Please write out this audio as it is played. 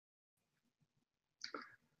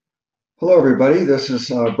Hello, everybody. This is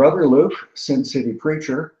Brother Luke, Sin City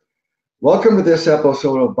Preacher. Welcome to this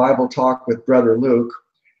episode of Bible Talk with Brother Luke.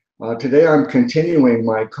 Today I'm continuing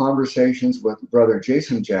my conversations with Brother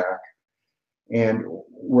Jason Jack, and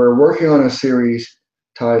we're working on a series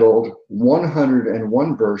titled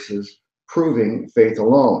 101 Verses Proving Faith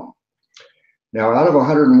Alone. Now, out of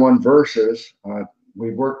 101 verses,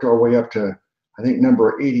 we've worked our way up to, I think,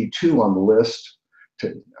 number 82 on the list.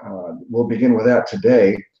 We'll begin with that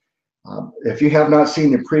today. If you have not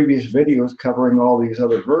seen the previous videos covering all these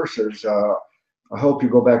other verses, I hope you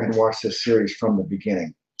go back and watch this series from the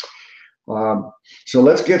beginning. So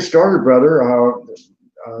let's get started, brother.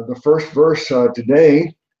 The first verse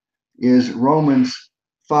today is Romans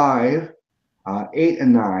 5, 8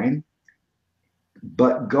 and 9.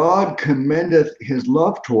 But God commendeth his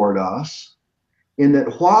love toward us, in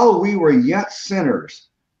that while we were yet sinners,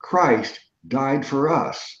 Christ died for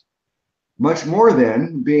us. Much more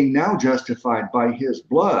then, being now justified by his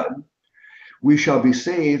blood, we shall be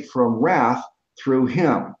saved from wrath through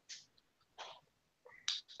him.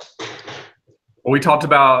 Well, we talked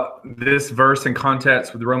about this verse in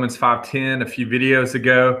context with Romans 5:10 a few videos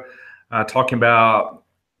ago, talking about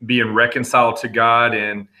being reconciled to God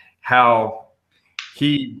and how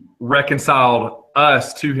he reconciled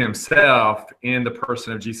us to himself in the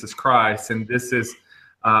person of Jesus Christ. And this is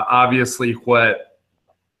obviously what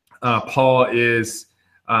Paul is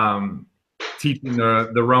teaching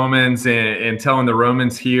the Romans and telling the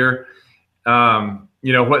Romans here.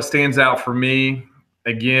 What stands out for me,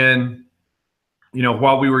 again,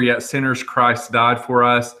 while we were yet sinners, Christ died for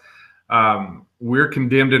us. We're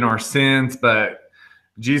condemned in our sins, but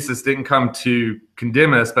Jesus didn't come to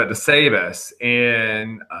condemn us, but to save us.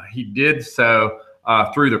 And he did so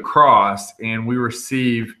through the cross, and we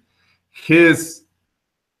receive his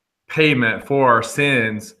payment for our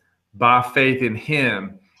sins by faith in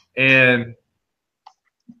him, and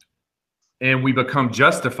we become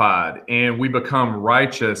justified and we become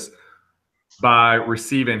righteous by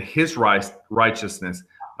receiving his righteousness.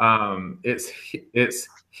 It's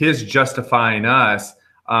his justifying us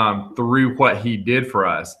through what he did for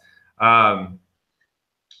us. In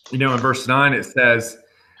verse 9 it says,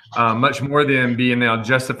 much more than being now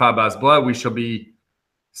justified by his blood, we shall be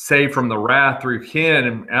saved from the wrath through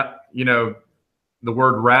him. And the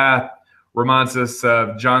word wrath reminds us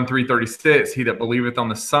of John 3:36. He that believeth on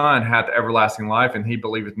the Son hath everlasting life, and he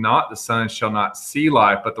believeth not the Son shall not see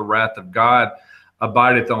life, but the wrath of God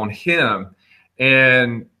abideth on him.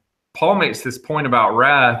 And Paul makes this point about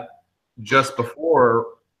wrath just before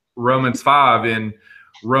Romans 5. In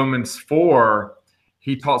Romans 4,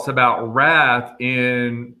 he talks about wrath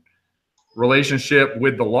in relationship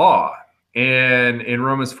with the law. And in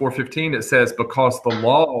Romans 4:15, it says, because the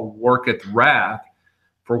law worketh wrath,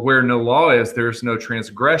 for where no law is, there's no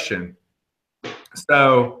transgression.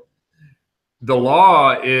 So the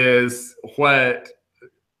law is what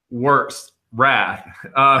works wrath.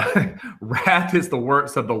 Wrath is the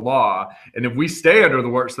works of the law. And if we stay under the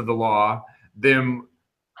works of the law, then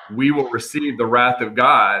we will receive the wrath of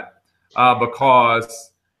God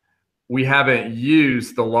because we haven't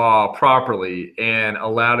used the law properly and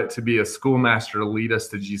allowed it to be a schoolmaster to lead us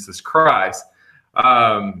to Jesus Christ.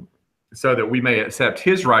 So that we may accept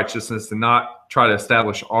his righteousness and not try to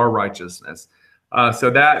establish our righteousness. So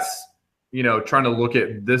that's, trying to look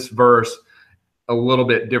at this verse a little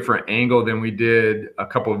bit different angle than we did a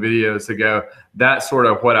couple of videos ago. That's sort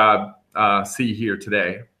of what I see here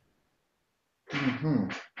today. Mm-hmm.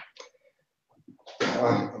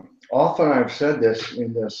 Often I've said this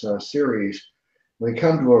in this series, when we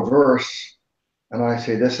come to a verse, and I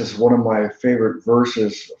say this is one of my favorite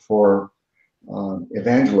verses for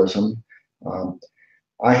evangelism.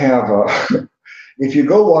 I have, if you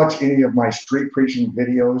go watch any of my street preaching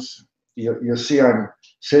videos, you'll see I'm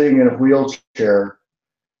sitting in a wheelchair.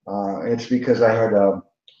 It's because I had a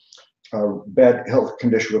bad health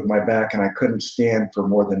condition with my back, and I couldn't stand for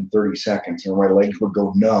more than 30 seconds, or my legs would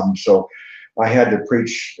go numb. So I had to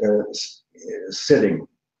preach sitting.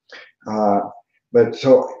 But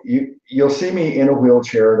so you'll see me in a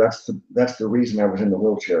wheelchair. That's the reason I was in the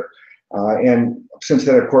wheelchair. And since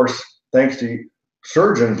then, of course, thanks to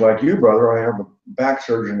surgeons like you, brother, I have a back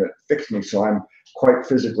surgeon that fixed me, so I'm quite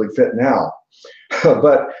physically fit now.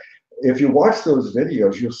 But if you watch those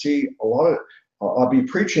videos, you'll see a lot of, I'll be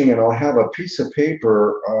preaching and I'll have a piece of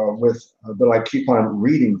paper that I keep on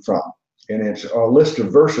reading from. And it's a list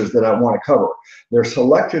of verses that I want to cover. They're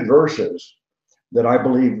selected verses that I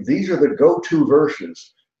believe these are the go-to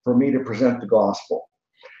verses for me to present the gospel.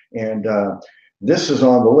 And this is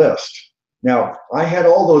on the list. Now, I had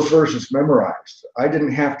all those verses memorized. I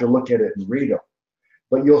didn't have to look at it and read them.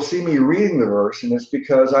 but you'll see me reading the verse, and it's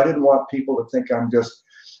because I didn't want people to think I'm just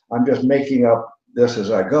making up this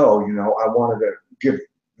as I go. You know, I wanted to give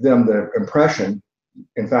them the impression,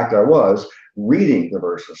 in fact, I was reading the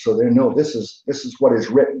verses, so they know this is what is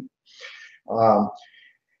written.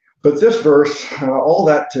 But this verse, all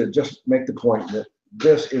that to just make the point that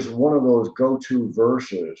this is one of those go-to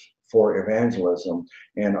verses for evangelism,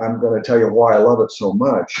 and I'm going to tell you why I love it so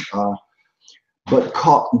much. But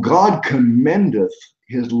God commendeth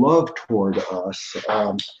his love toward us.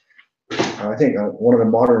 I think one of the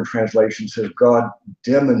modern translations says God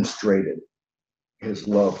demonstrated his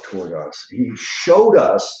love toward us. He showed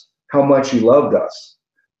us how much he loved us.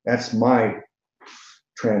 That's my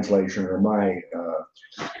translation, or my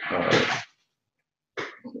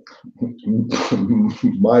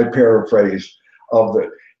paraphrase of it.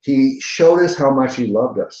 He showed us how much he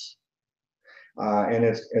loved us. And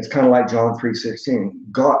it's kind of like John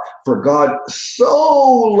 3:16. For God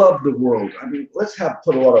so loved the world. I mean, let's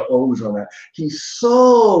put a lot of O's on that. He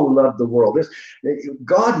so loved the world.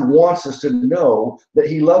 God wants us to know that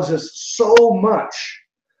he loves us so much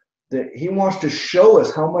that he wants to show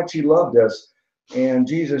us how much he loved us. And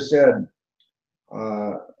Jesus said,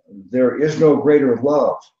 there is no greater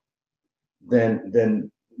love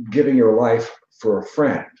than giving your life for a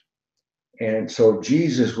friend. And so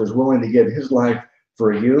Jesus was willing to give his life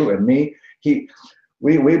for you and me.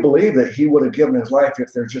 We believe that he would have given his life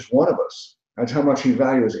if there's just one of us. That's how much he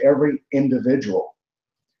values every individual.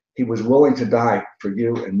 He was willing to die for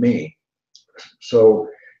you and me. So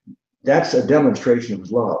that's a demonstration of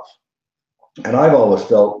his love. And I've always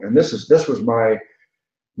felt, and this was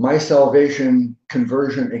my salvation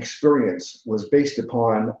conversion experience was based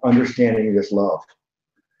upon understanding this love.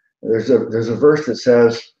 There's a verse that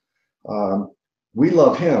says, we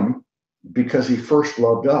love him because he first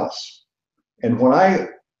loved us. And when I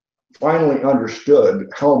finally understood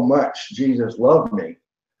how much Jesus loved me,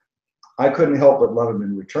 I couldn't help but love him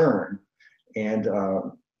in return. And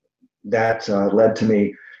that led to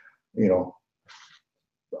me,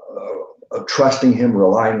 trusting him,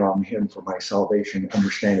 relying on him for my salvation,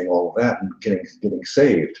 understanding all of that, and getting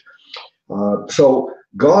saved. So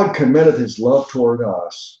God commendeth his love toward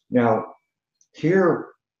us. Now, here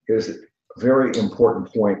is a very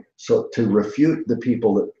important point. So to refute the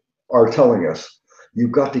people that are telling us,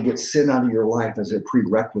 you've got to get sin out of your life as a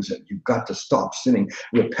prerequisite. You've got to stop sinning,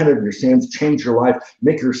 repent of your sins, change your life,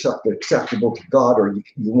 make yourself acceptable to God, or you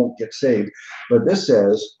won't get saved. But this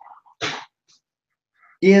says,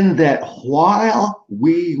 in that while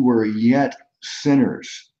we were yet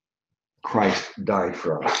sinners, Christ died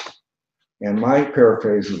for us. And my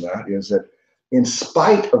paraphrase of that is that in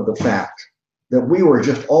spite of the fact that we were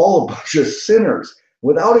just all a bunch of sinners,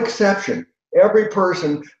 without exception, every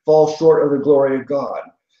person falls short of the glory of God.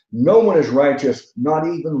 No one is righteous, not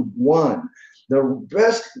even one. The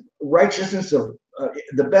best righteousness of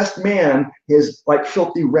the best man is like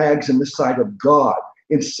filthy rags in the sight of God.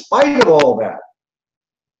 In spite of all that,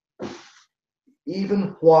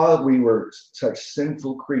 even while we were such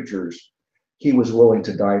sinful creatures, he was willing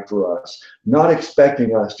to die for us, not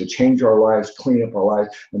expecting us to change our lives, clean up our lives,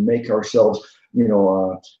 and make ourselves,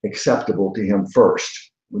 acceptable to him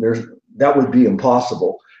first. That would be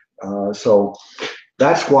impossible. So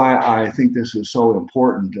that's why I think this is so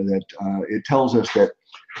important, that it tells us that,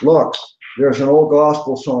 look, there's an old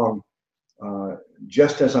gospel song,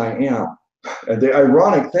 Just As I Am. And the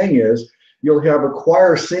ironic thing is, you'll have a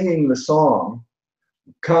choir singing the song,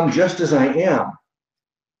 Come Just As I Am,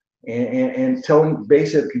 and telling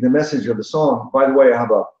basically the message of the song. By the way, I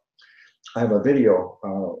have a video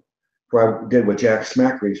where I did with Jack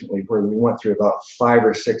Smack recently, where we went through about 5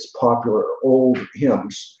 or 6 popular old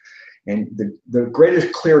hymns, and the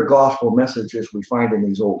greatest clear gospel messages we find in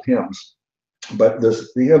these old hymns. But the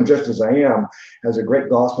hymn Just As I Am has a great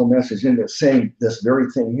gospel message in it, saying this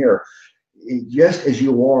very thing here. Just as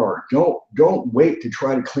you are, don't wait to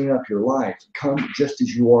try to clean up your life. Come just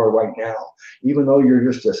as you are right now, even though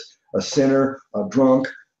you're just a sinner, a drunk,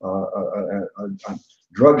 a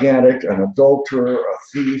drug addict, an adulterer, a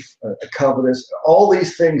thief, a covetous, all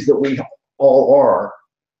these things that we all are.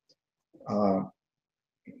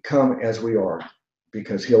 Come as we are,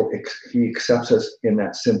 because he accepts us in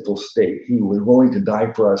that sinful state. He was willing to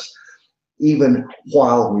die for us even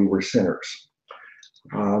while we were sinners.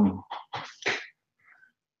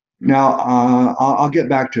 Now, I'll get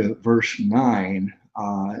back to verse 9.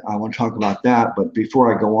 I want to talk about that, but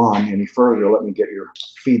before I go on any further, let me get your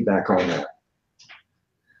feedback on that.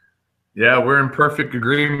 Yeah, we're in perfect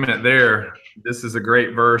agreement there. This is a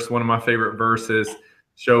great verse, one of my favorite verses,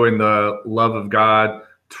 showing the love of God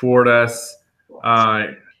toward us.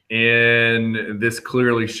 And this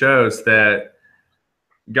clearly shows that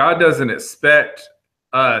God doesn't expect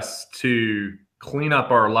us to clean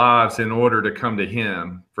up our lives in order to come to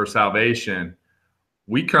him for salvation.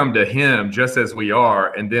 We come to him just as we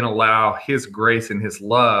are, and then allow his grace and his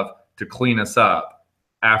love to clean us up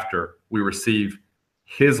after we receive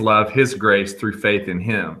his love, his grace through faith in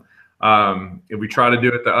him. If we try to do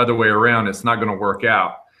it the other way around, it's not going to work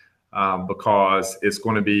out, because it's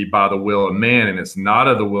going to be by the will of man, and it's not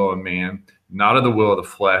of the will of man, not of the will of the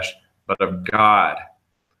flesh, but of God,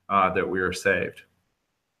 that we are saved.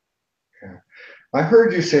 Yeah. I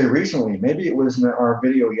heard you say recently, maybe it was in our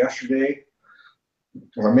video yesterday,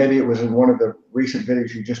 or maybe it was in one of the recent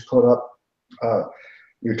videos you just put up,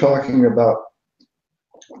 you're talking about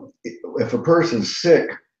if a person's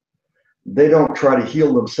sick, they don't try to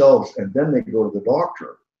heal themselves and then they go to the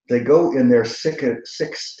doctor. They go in their sick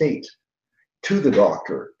state to the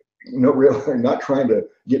doctor, really not trying to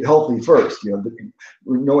get healthy first,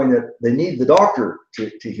 knowing that they need the doctor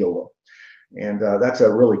to heal them. And that's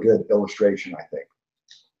a really good illustration, I think.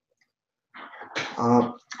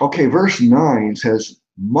 Okay, verse 9 says,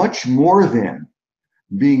 much more then,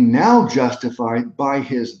 being now justified by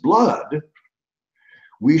his blood,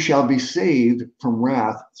 we shall be saved from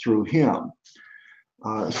wrath through him.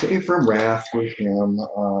 Saved from wrath through him.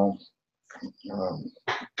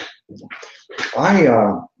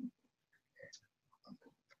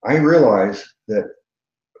 I realize that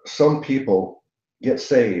some people get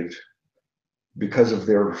saved because of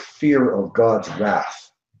their fear of God's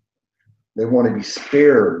wrath. They want to be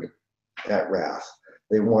spared that wrath.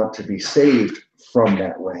 They want to be saved from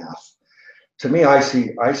that wrath. To me, I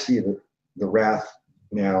see the wrath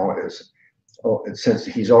now as, since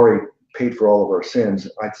he's already paid for all of our sins,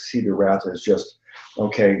 I see the wrath as just,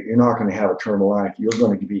 okay, you're not going to have eternal life. You're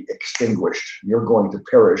going to be extinguished. You're going to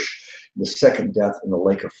perish the second death in the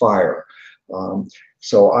lake of fire.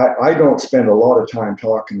 So I don't spend a lot of time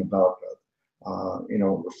talking about,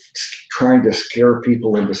 trying to scare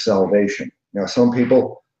people into salvation. Now, some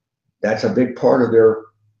people, that's a big part of their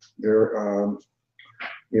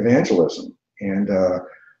evangelism. And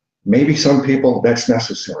maybe some people that's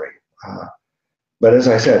necessary. But as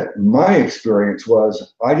I said, my experience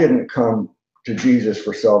was I didn't come to Jesus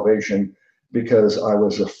for salvation because I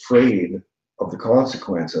was afraid of the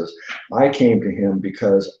consequences. I came to him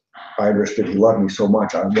because I understood he loved me so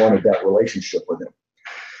much. I wanted that relationship with him.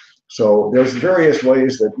 So there's various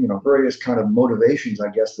ways that, various kind of motivations,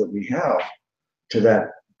 I guess, that we have to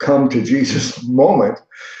that come to Jesus moment.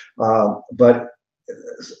 But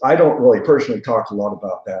I don't really personally talk a lot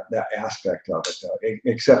about that aspect of it,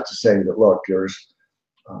 except to say that, look, there's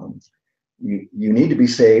you need to be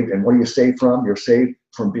saved. And what are you saved from? You're saved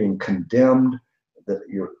from being condemned. That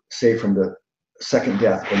you're saved from the second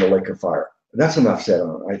death in the lake of fire. That's enough said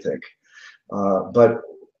on it, I think. But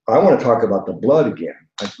I want to talk about the blood again.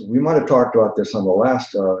 We might have talked about this on the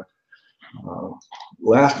last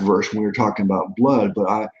verse when we were talking about blood,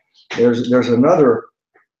 but there's another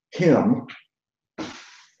hymn.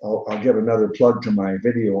 I'll give another plug to my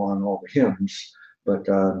video on all the hymns, but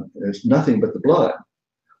it's nothing but the blood.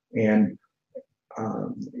 And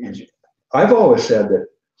I've always said that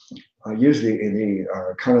I use the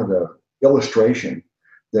kind of the illustration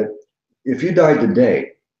that if you died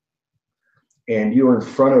today and you were in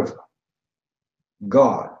front of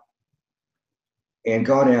God and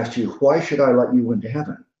God asked you, why should I let you into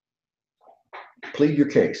heaven? Plead your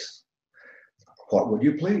case. What would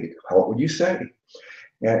you plead? What would you say?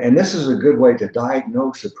 And this is a good way to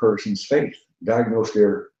diagnose a person's faith, diagnose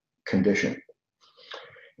their condition.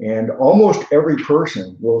 And almost every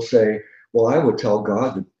person will say, well, I would tell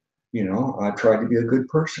God that, I've tried to be a good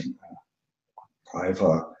person. I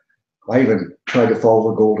even tried to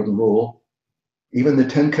follow the golden rule, even the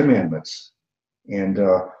 10 commandments. And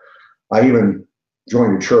I even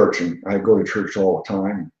joined a church, and I go to church all the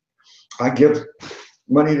time. I give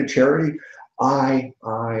money to charity. I.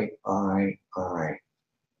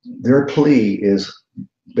 Their plea is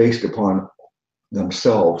based upon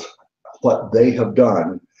themselves, what they have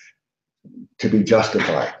done to be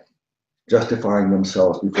justified, justifying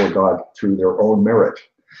themselves before God through their own merit.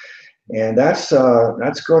 And that's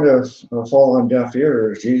going to fall on deaf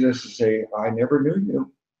ears. Jesus will say, I never knew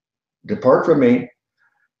you. Depart from me,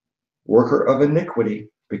 worker of iniquity,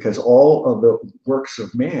 because all of the works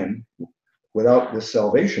of man, without the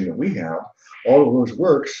salvation that we have, all of those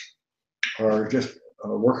works are just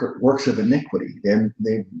works of iniquity.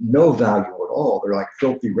 They've no value at all. They're like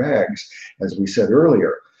filthy rags, as we said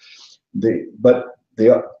earlier. But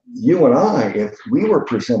you and I, if we were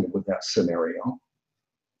presented with that scenario,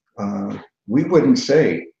 we wouldn't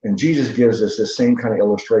say, and Jesus gives us the same kind of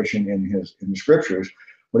illustration in the scriptures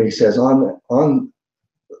when he says, on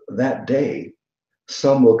that day,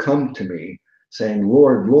 some will come to me saying,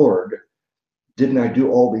 Lord, Lord, didn't I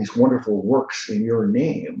do all these wonderful works in your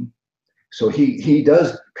name? So he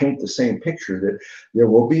does paint the same picture that there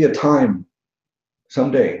will be a time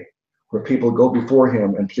someday where people go before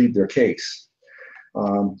him and plead their case.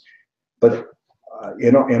 But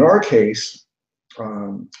in our case,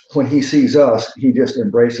 when he sees us, he just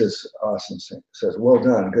embraces us and says, well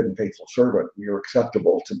done, good and faithful servant. You're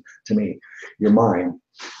acceptable to me. You're mine.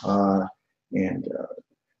 And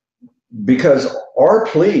because our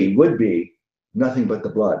plea would be nothing but the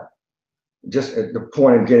blood. Just the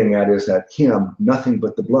point I'm getting at is that him, nothing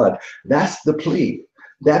but the blood. That's the plea.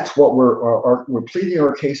 That's what we're pleading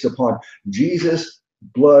our case upon. Jesus'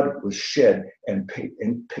 blood was shed and paid,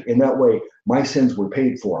 and in that way, my sins were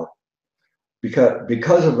paid for.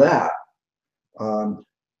 Because of that,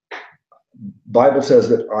 Bible says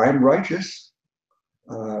that I'm righteous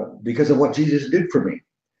because of what Jesus did for me.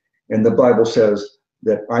 And the Bible says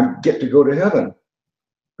that I get to go to heaven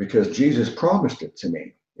because Jesus promised it to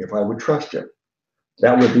me if I would trust him.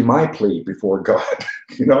 That would be my plea before God,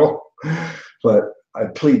 but I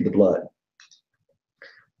plead the blood.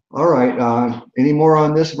 All right. Any more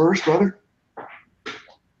on this verse, brother?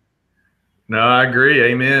 No, I agree.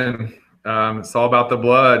 Amen. It's all about the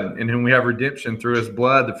blood, in whom we have redemption through his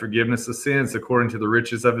blood, the forgiveness of sins according to the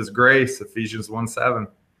riches of his grace, Ephesians 1:7.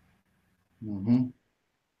 Mm-hmm.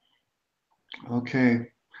 Okay.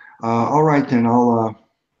 All right, then I'll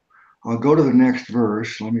go to the next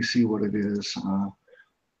verse. Let me see what it is.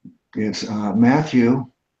 It's Matthew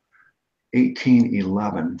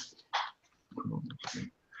 18:11.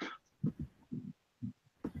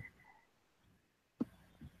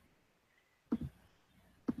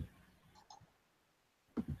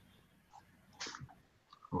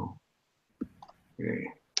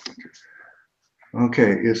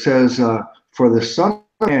 Okay, it says, for the Son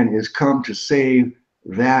of Man is come to save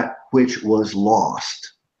that which was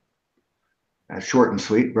lost. That's short and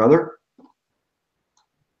sweet, brother.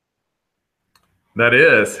 That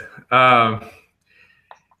is.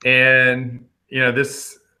 And,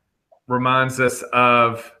 this reminds us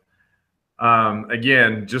of,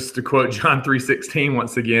 again, just to quote John 3:16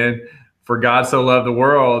 once again, for God so loved the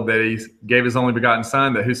world that he gave his only begotten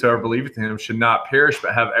son, that whosoever believeth in him should not perish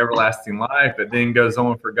but have everlasting life. But then goes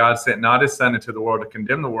on, for God sent not his son into the world to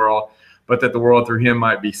condemn the world, but that the world through him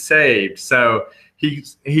might be saved. So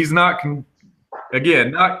he's not,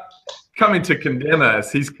 again, not coming to condemn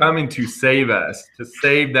us. He's coming to save us, to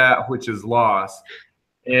save that which is lost.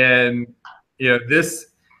 And, this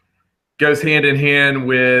goes hand in hand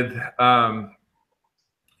with, I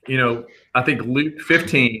think Luke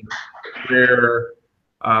 15, where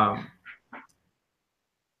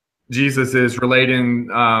Jesus is relating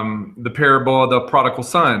the parable of the prodigal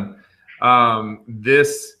son.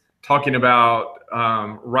 This talking about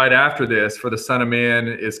right after this, for the Son of Man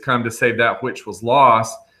is come to save that which was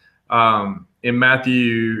lost. In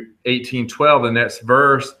Matthew 18:12, the next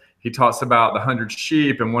verse, he talks about the 100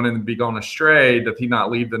 sheep and one of them be gone astray, doth he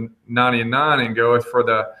not leave the 99 and goeth for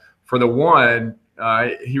the one?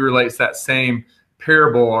 He relates that same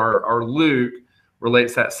parable, or Luke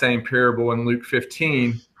relates that same parable in Luke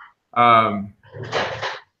 15,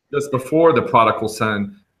 just before the prodigal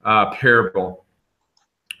son parable.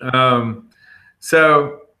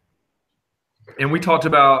 So, and we talked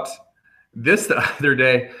about this the other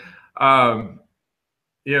day,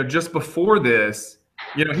 just before this,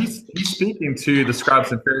 he's speaking to the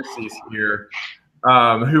scribes and Pharisees here,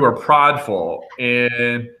 who are prideful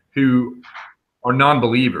and who are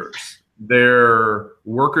non-believers. They're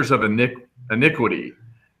workers of iniquity.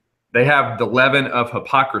 They have the leaven of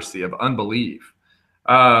hypocrisy, of unbelief,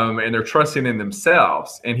 and they're trusting in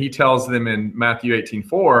themselves. And he tells them in Matthew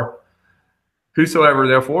 18:4, whosoever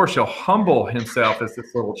therefore shall humble himself as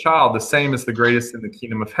this little child, the same is the greatest in the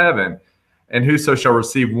kingdom of heaven. And whoso shall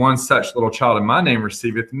receive one such little child in my name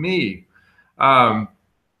receiveth me. But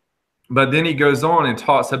then he goes on and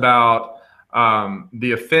talks about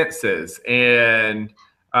the offenses, and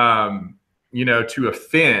to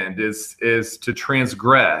offend is to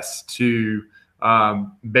transgress, to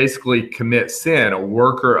basically commit sin, a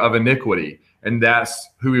worker of iniquity. And that's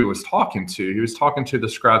who he was talking to. He was talking to the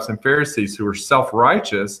scribes and Pharisees who were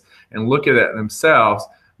self-righteous and looking at themselves,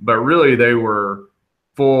 but really they were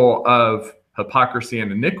full of hypocrisy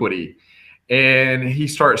and iniquity. And he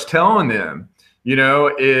starts telling them,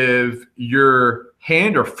 if your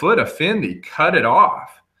hand or foot offend thee, cut it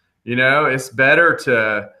off. It's better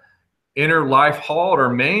to enter life halt or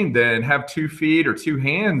maimed than have 2 feet or 2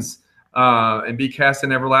 hands and be cast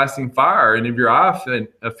in everlasting fire. And if your eye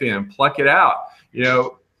offend, pluck it out.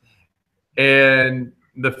 And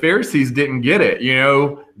the Pharisees didn't get it.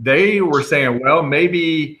 They were saying, well,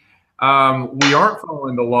 maybe we aren't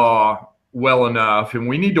following the law well enough, and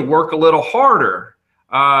we need to work a little harder,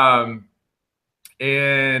 and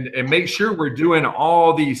make sure we're doing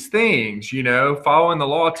all these things, following the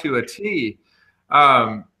law to a T.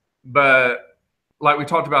 But like we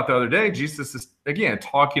talked about the other day, Jesus is, again,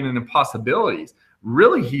 talking in impossibilities.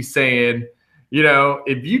 Really, he's saying,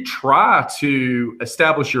 if you try to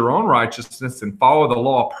establish your own righteousness and follow the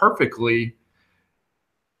law perfectly,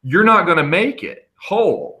 you're not going to make it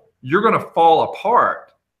whole. You're going to fall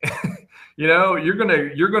apart. You're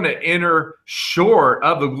going to enter short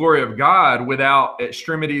of the glory of God without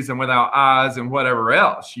extremities and without eyes and whatever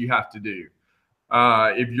else you have to do,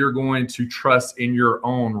 if you're going to trust in your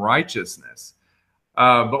own righteousness.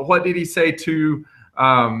 But what did he say to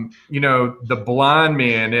the blind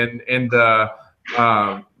man and the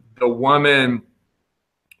woman?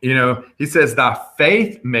 He says, "Thy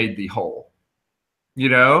faith made thee whole."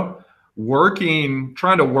 Trying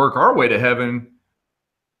to work our way to heaven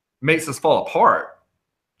makes us fall apart,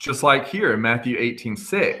 just like here in Matthew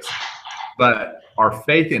 18:6. But our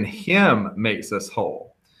faith in him makes us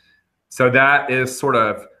whole. So that is sort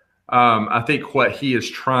of, I think, what he is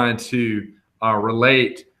trying to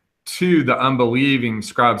relate to the unbelieving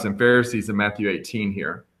scribes and Pharisees in Matthew 18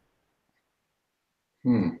 here.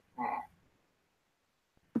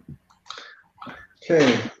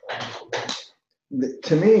 Okay.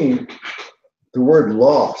 To me, the word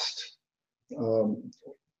lost,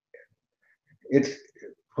 it's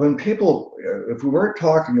when people, if we weren't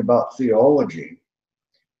talking about theology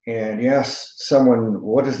and you ask someone,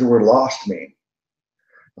 what does the word lost mean?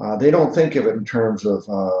 They don't think of it in terms of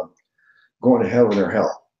going to heaven or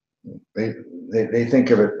hell. They think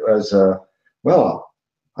of it as, well,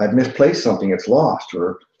 I've misplaced something, it's lost,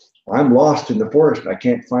 or I'm lost in the forest, I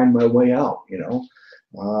can't find my way out,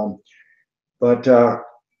 But the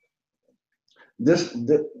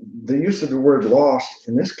use of the word lost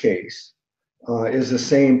in this case is the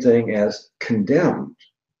same thing as condemned.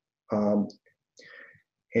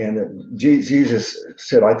 And Jesus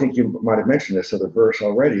said, I think you might have mentioned this other verse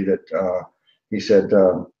already, that he said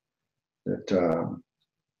that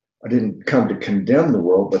I didn't come to condemn the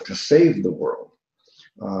world, but to save the world.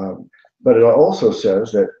 But it also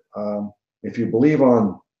says that if you believe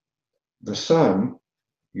on the Son,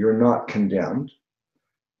 you're not condemned.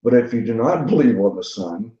 But if you do not believe on the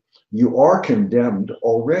Son, you are condemned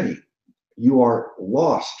already. You are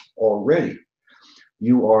lost already.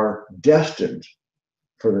 You are destined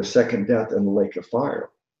for the second death in the lake of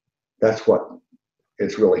fire. That's what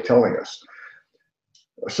it's really telling us.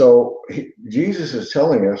 So Jesus is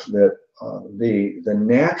telling us that the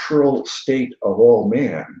natural state of all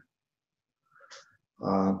man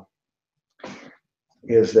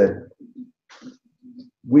is that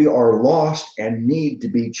we are lost and need to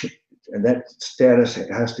be changed, and that status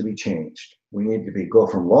has to be changed. We need to go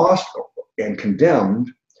from lost and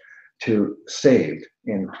condemned to saved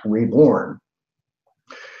and reborn.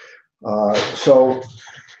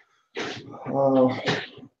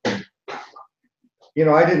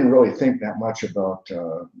 I didn't really think that much about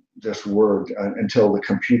this word until the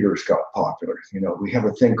computers got popular. We have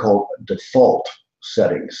a thing called default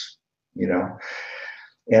settings, and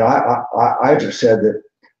I just said that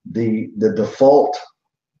the default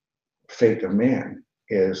fate of man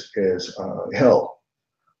is hell.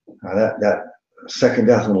 That second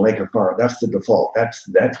death in the lake of fire, that's the default.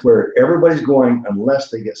 That's where everybody's going unless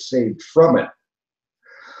they get saved from it.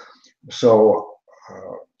 So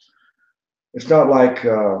it's not like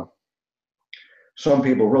some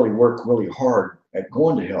people really work really hard at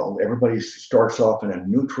going to hell. Everybody starts off in a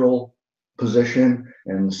neutral position,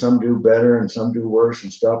 and some do better and some do worse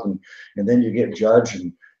and stuff, and then you get judged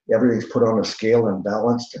and everything's put on a scale and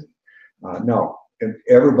balanced. And no,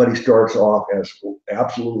 everybody starts off as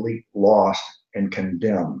absolutely lost and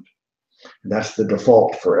condemned. And that's the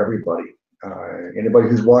default for everybody. Anybody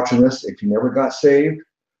who's watching this, if you never got saved,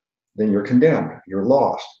 then you're condemned. You're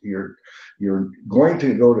lost. You're going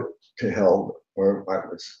to go to hell, or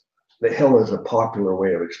the hell is a popular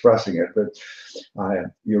way of expressing it, but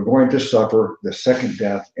you're going to suffer the second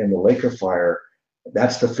death in the lake of fire.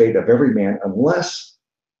 That's the fate of every man, unless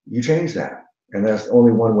you change that. And that's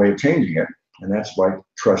only one way of changing it, and that's by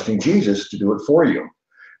trusting Jesus to do it for you,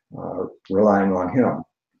 relying on him.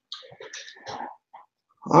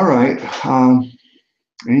 All right.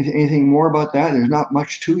 Anything more about that? There's not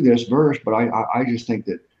much to this verse, but I just think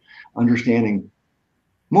that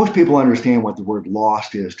most people understand what the word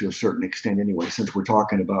lost is to a certain extent anyway, since we're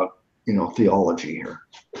talking about, theology here.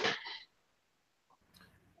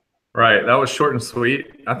 Right. That was short and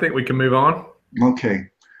sweet. I think we can move on. Okay.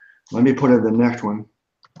 Let me put in the next one.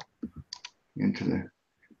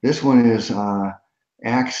 This one is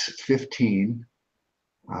Acts 15,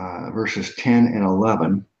 verses 10 and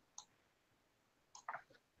 11.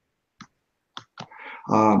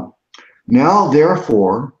 Now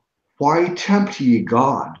therefore, why tempt ye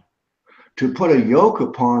God to put a yoke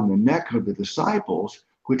upon the neck of the disciples,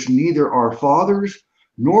 which neither our fathers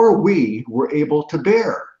nor we were able to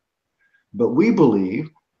bear? But we believe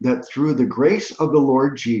that through the grace of the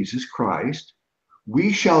Lord Jesus Christ,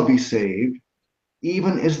 we shall be saved,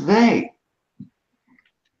 even as they.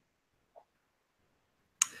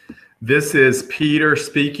 This is Peter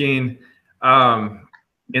speaking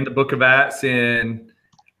in the book of Acts, in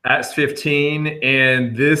Acts 15,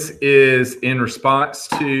 and this is in response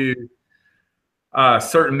to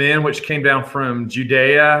certain men which came down from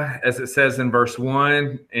Judea, as it says in verse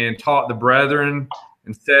 1, and taught the brethren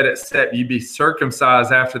and said, except ye be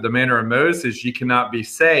circumcised after the manner of Moses, ye cannot be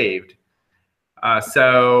saved.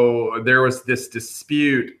 So there was this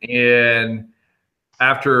dispute, and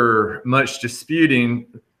after much disputing,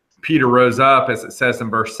 Peter rose up, as it says in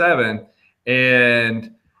verse 7,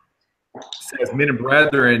 and says, men and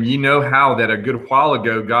brethren, ye know how that a good while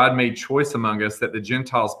ago God made choice among us that the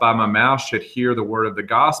Gentiles by my mouth should hear the word of the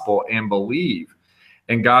gospel and believe.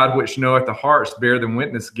 And God, which knoweth the hearts, bear them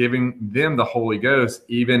witness, giving them the Holy Ghost,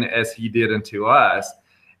 even as he did unto us,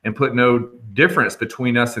 and put no difference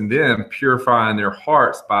between us and them, purifying their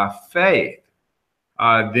hearts by faith.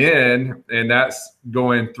 Then, and that's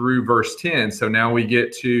going through verse 10. So now we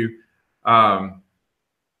get to,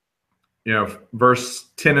 verse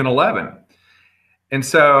 10 and 11. And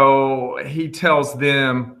so he tells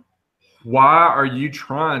them, why are you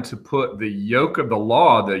trying to put the yoke of the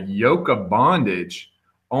law, the yoke of bondage,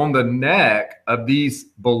 on the neck of these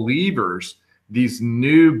believers, these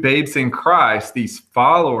new babes in Christ, these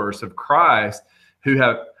followers of Christ who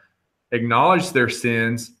have acknowledged their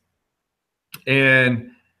sins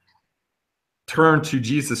and turned to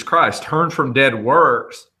Jesus Christ, turned from dead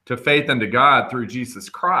works to faith unto God through Jesus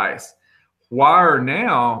Christ? Why are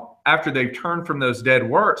now, after they've turned from those dead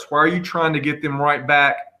works, why are you trying to get them right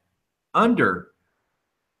back under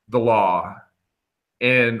the law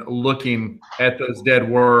and looking at those dead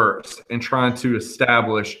works and trying to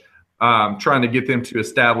establish, trying to get them to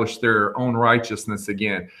establish their own righteousness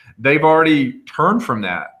again? They've already turned from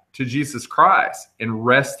that to Jesus Christ and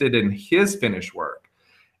rested in his finished work.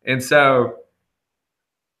 And so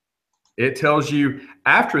it tells you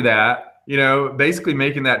after that, basically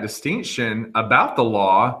making that distinction about the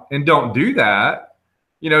law, and don't do that.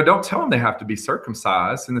 Don't tell them they have to be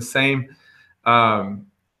circumcised in the same,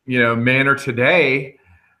 manner today.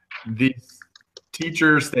 These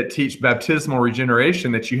teachers that teach baptismal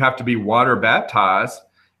regeneration, that you have to be water baptized,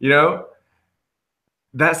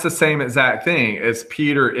 that's the same exact thing as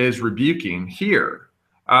Peter is rebuking here.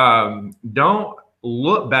 Don't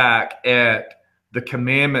look back at the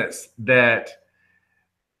commandments that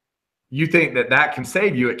you think that can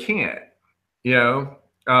save you. It can't.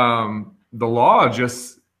 The law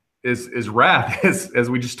just is wrath, as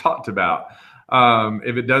we just talked about,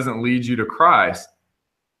 if it doesn't lead you to Christ.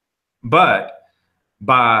 But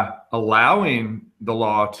by allowing the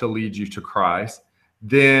law to lead you to Christ,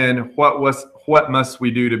 then what must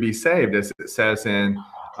we do to be saved? As it says in,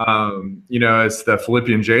 as the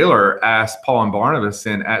Philippian jailer asked Paul and Barnabas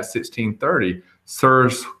in Acts 16:30,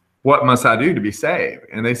 sirs, what must I do to be saved?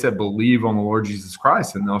 And they said, believe on the Lord Jesus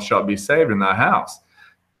Christ, and thou shalt be saved in thy house.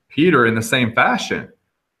 Peter, in the same fashion,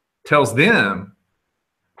 tells them,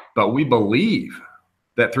 but we believe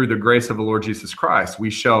that through the grace of the Lord Jesus Christ,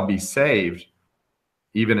 we shall be saved,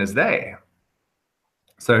 even as they.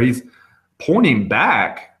 So he's pointing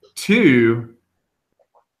back to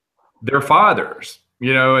their fathers,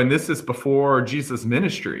 and this is before Jesus'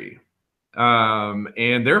 ministry,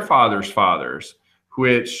 and their fathers' fathers,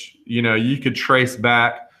 which, you could trace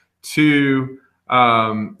back to,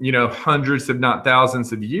 hundreds, if not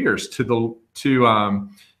thousands of years through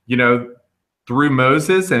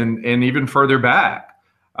Moses and even further back,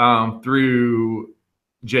 through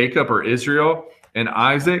Jacob or Israel and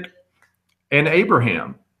Isaac and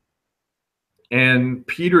Abraham. And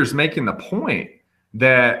Peter is making the point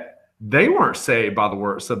that they weren't saved by the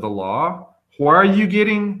works of the law. Why are you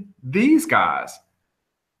getting these guys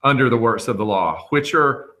under the works of the law, which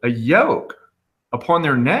are a yoke upon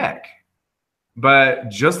their neck? But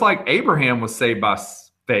just like Abraham was saved by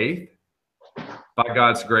faith, by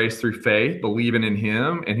God's grace through faith, believing in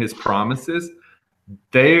him and his promises,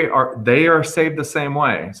 they are saved the same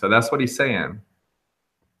way. So that's what he's saying.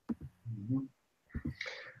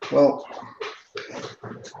 Well,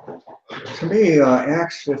 to me,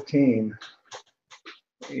 Acts 15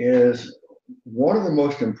 is one of the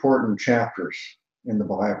most important chapters in the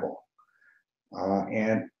Bible.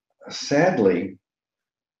 And sadly,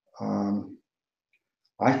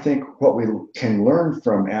 I think what we can learn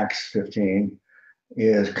from Acts 15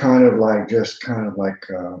 is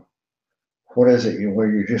what is it,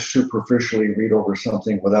 where you just superficially read over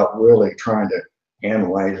something without really trying to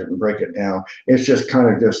analyze it and break it down. It's just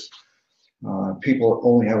people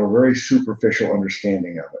only have a very superficial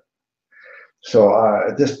understanding of it. So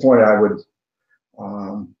at this point, I would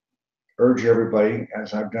urge everybody,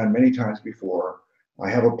 as I've done many times before, I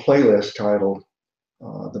have a playlist titled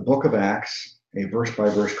The Book of Acts, a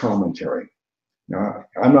verse-by-verse commentary. Now,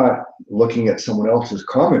 I'm not looking at someone else's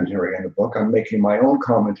commentary on the book. I'm making my own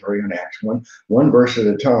commentary on Acts, one verse at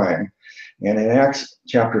a time. And in Acts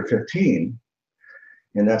chapter 15,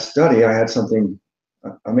 in that study, I had something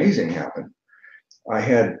amazing happen. I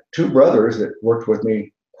had two brothers that worked with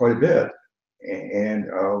me quite a bit. And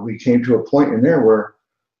we came to a point in there where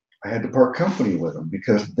I had to part company with them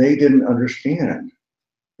because they didn't understand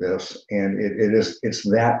this. And it's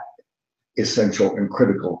that essential and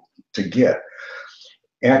critical to get.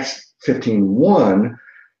 Acts 15:1,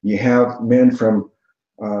 you have men from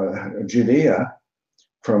Judea,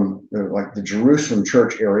 from the Jerusalem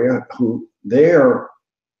church area, who they're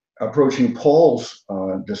approaching Paul's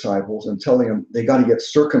disciples and telling them they got to get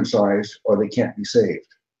circumcised or they can't be saved.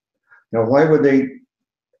 Now, why would they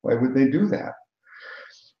do that?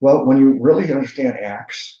 Well, when you really understand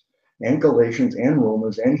Acts and Galatians and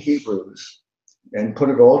Romans and Hebrews and put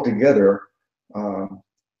it all together,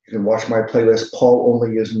 you can watch my playlist, Paul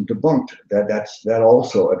Only Isn't Debunked. That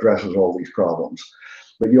also addresses all these problems.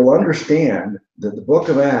 But you'll understand that the book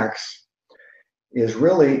of Acts is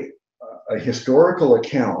really a historical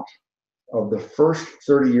account of the first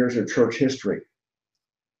 30 years of church history.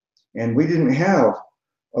 And we didn't have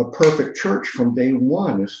a perfect church from day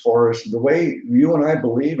one. As far as the way you and I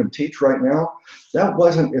believe and teach right now, that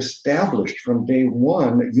wasn't established from day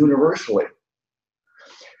one universally.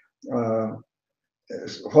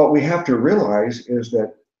 What we have to realize is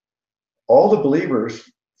that all the believers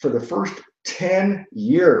for the first 10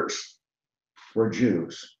 years were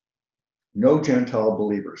Jews, no Gentile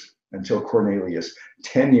believers until Cornelius,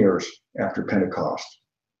 10 years after Pentecost.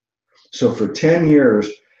 So for 10 years,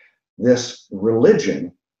 this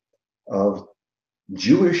religion of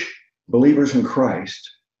Jewish believers in Christ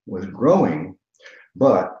was growing,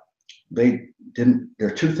 but there are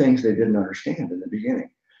two things they didn't understand in the beginning.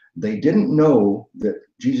 They didn't know that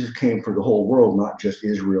Jesus came for the whole world, not just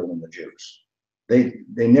Israel and the Jews. They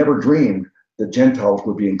never dreamed that Gentiles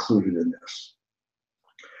would be included in this.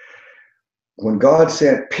 When God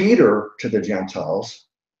sent Peter to the Gentiles,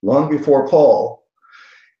 long before Paul,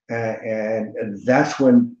 and that's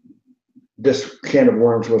when this can of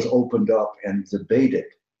worms was opened up and debated.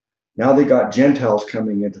 Now they got Gentiles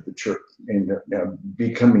coming into the church and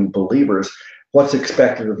becoming believers. What's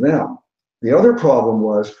expected of them? The other problem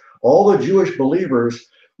was all the Jewish believers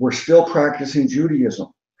were still practicing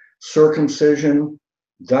Judaism, circumcision,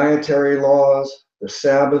 dietary laws, the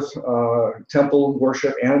Sabbath, temple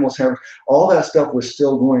worship, animal sacrifice, all that stuff was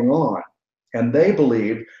still going on. And they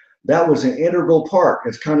believed that was an integral part.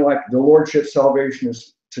 It's kind of like the Lordship salvation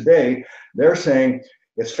is today. They're saying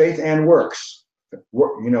it's faith and works.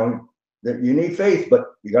 That you need faith,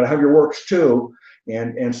 but you got to have your works too.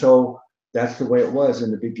 And so that's the way it was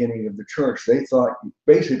in the beginning of the church. They thought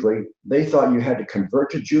you had to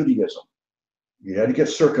convert to Judaism. You had to get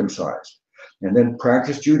circumcised and then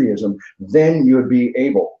practice Judaism. Then you would be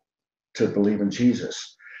able to believe in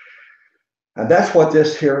Jesus. And that's what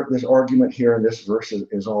this argument here in this verse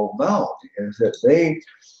is all about, is that they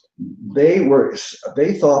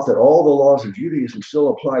thought that all the laws of Judaism still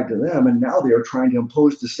applied to them, and now they are trying to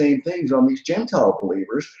impose the same things on these Gentile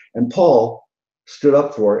believers. And Paul stood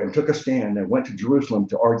up for it and took a stand and went to Jerusalem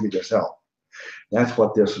to argue this out. That's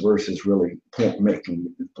what this verse is really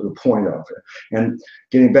making the point of it. And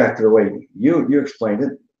getting back to the way you explained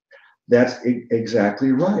it, that's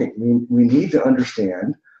exactly right. We need to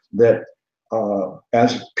understand that,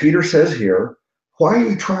 as Peter says here, why are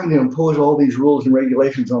you trying to impose all these rules and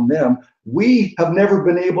regulations on them? We have never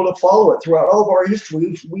been able to follow it throughout all of our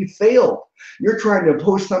history. We failed. You're trying to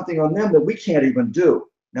impose something on them that we can't even do.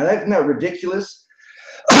 Now, isn't that ridiculous?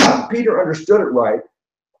 Peter understood it right,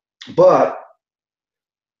 but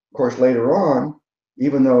of course, later on,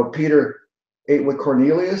 even though Peter ate with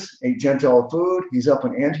Cornelius, ate Gentile food, he's up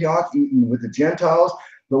in Antioch eating with the Gentiles,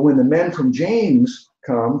 but when the men from James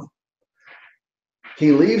come,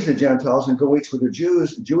 he leaves the Gentiles and goes eats with the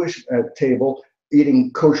Jewish table,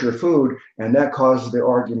 eating kosher food, and that causes the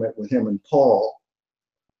argument with him and Paul.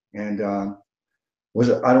 And was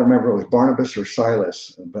it? I don't remember. It was Barnabas or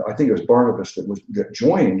Silas, but I think it was Barnabas that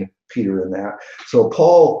joined Peter in that. So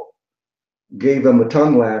Paul gave them a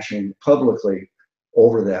tongue lashing publicly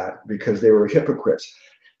over that because they were hypocrites.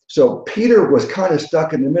 So Peter was kind of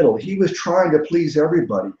stuck in the middle. He was trying to please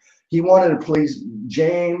everybody. He wanted to please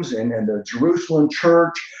James and the Jerusalem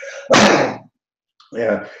church.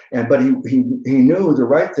 Yeah, but he knew the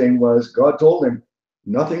right thing was God told him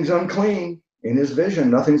nothing's unclean in his vision.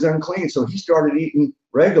 Nothing's unclean. So he started eating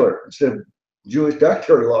regular instead of Jewish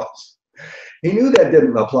dietary laws. He knew that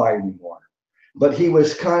didn't apply anymore, but he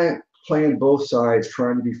was kind of playing both sides,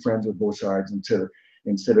 trying to be friends with both sides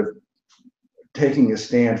instead of taking a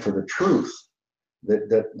stand for the truth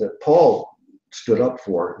that Paul stood up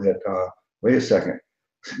for. That wait a second,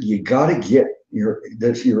 you got to get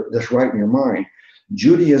this right in your mind.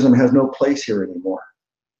 Judaism has no place here anymore.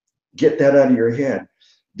 Get that out of your head.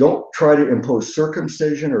 Don't try to impose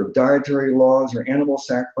circumcision or dietary laws or animal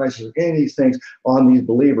sacrifices or any of these things on these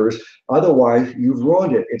believers. Otherwise, you've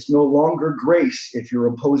ruined it. It's no longer grace if you're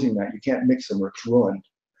imposing that. You can't mix them or it's ruined.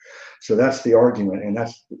 So that's the argument, and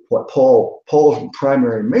that's what Paul's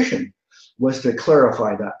primary mission was, to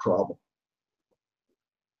clarify that problem.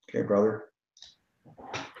 Okay, brother?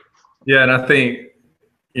 Yeah, and I think,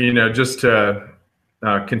 just to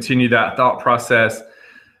continue that thought process,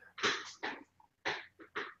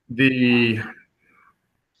 the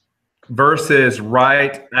verses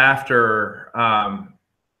right after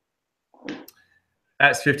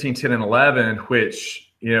Acts 15, 10, and 11,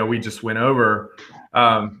 which, we just went over,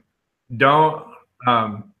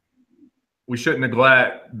 we shouldn't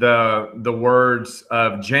neglect the words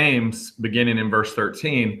of James beginning in verse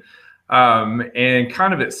 13, and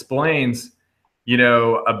kind of explains,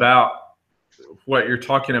 about what you're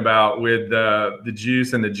talking about with the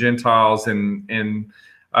Jews and the Gentiles. And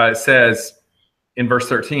it says in verse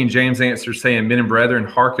 13, James answered, saying, Men and brethren,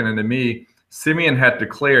 hearken unto me. Simeon had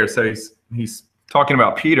declared, so he's talking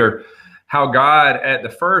about Peter, how God at the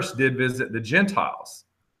first did visit the Gentiles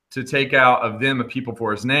to take out of them a people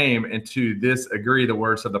for his name, and to this agree the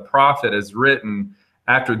words of the prophet as written,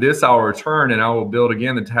 after this I will return, and I will build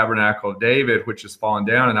again the tabernacle of David, which is fallen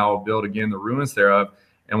down, and I will build again the ruins thereof,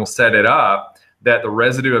 and will set it up, that the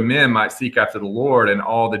residue of men might seek after the Lord, and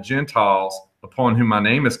all the Gentiles upon whom my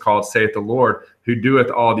name is called, saith the Lord, who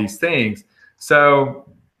doeth all these things. So,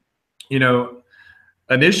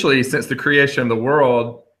 initially, since the creation of the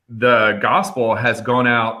world, the gospel has gone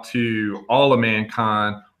out to all of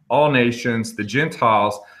mankind, all nations, the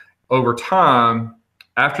Gentiles. Over time,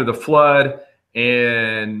 after the flood,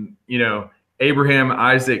 and Abraham,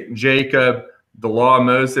 Isaac, Jacob, the law of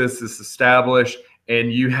Moses is established,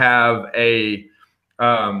 and you have a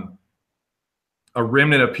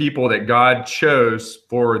remnant of people that God chose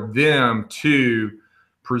for them to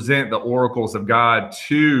present the oracles of God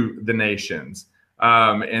to the nations.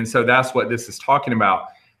 And so that's what this is talking about.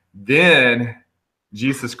 Then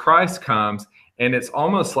Jesus Christ comes, and it's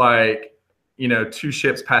almost like, two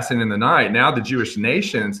ships passing in the night. Now the Jewish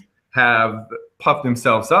nations have puffed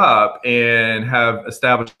themselves up and have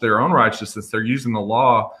established their own righteousness. They're using the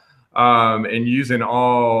law and using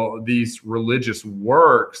all these religious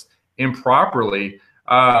works improperly.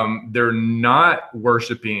 They're not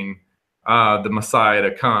worshiping the Messiah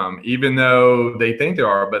to come, even though they think they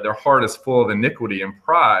are, but their heart is full of iniquity and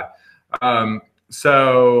pride.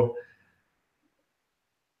 So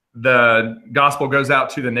the gospel goes out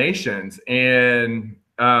to the nations, and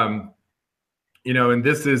and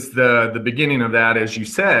this is the beginning of that, as you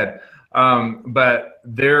said. But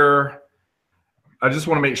I just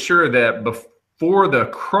want to make sure that before the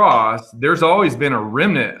cross, there's always been a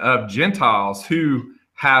remnant of Gentiles who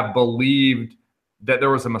have believed that there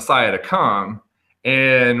was a Messiah to come,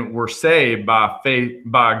 and were saved by faith,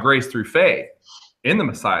 by grace through faith in the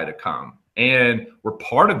Messiah to come, and were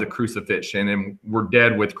part of the crucifixion and were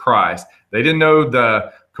dead with Christ. They didn't know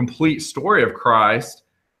the complete story of Christ,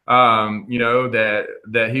 that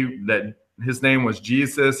his name was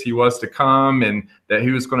Jesus, he was to come, and that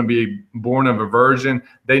he was going to be born of a virgin.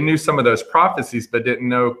 They knew some of those prophecies, but didn't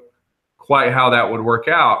know quite how that would work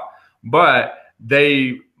out. But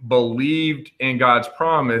they believed in God's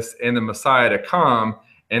promise and the Messiah to come,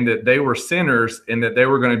 and that they were sinners, and that they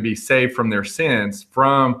were going to be saved from their sins,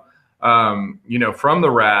 from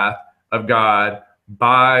the wrath of God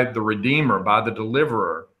by the Redeemer, by the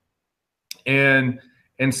Deliverer. And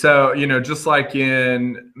so, just like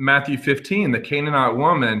in Matthew 15, the Canaanite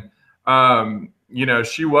woman,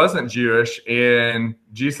 she wasn't Jewish, and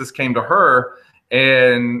Jesus came to her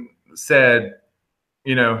and said,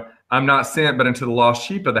 I'm not sent but unto the lost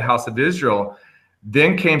sheep of the house of Israel.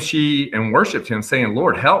 Then came she and worshipped him, saying,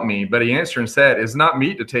 Lord, help me. But he answered and said, It is not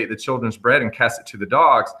meet to take the children's bread and cast it to the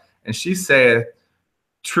dogs. And she saith,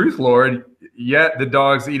 Truth, Lord, yet the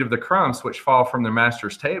dogs eat of the crumbs which fall from their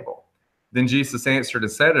master's table. Then Jesus answered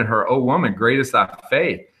and said to her, O woman, great is thy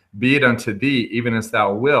faith. Be it unto thee, even as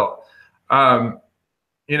thou wilt. And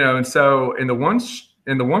so in the one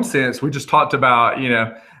sense, we just talked about,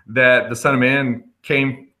 that the Son of Man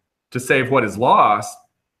came to save what is lost,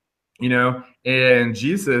 and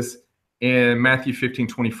Jesus in Matthew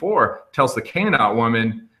 15:24 tells the Canaanite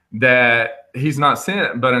woman that he's not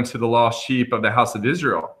sent but unto the lost sheep of the house of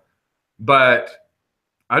Israel. But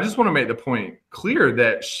I just want to make the point clear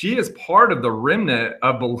that she is part of the remnant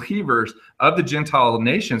of believers of the Gentile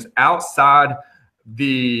nations outside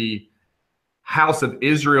the house of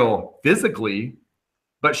Israel physically,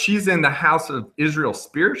 but she's in the house of Israel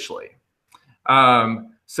spiritually.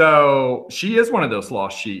 So she is one of those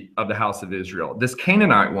lost sheep of the house of Israel, this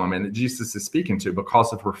Canaanite woman that Jesus is speaking to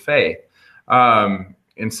because of her faith.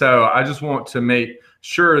 And so I just want to make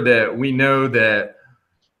sure that we know that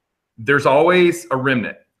there's always a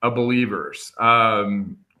remnant of believers,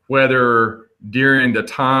 whether during the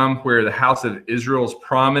time where the house of Israel is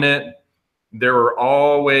prominent, there are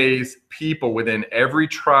always people within every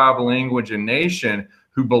tribe, language, and nation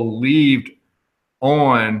who believed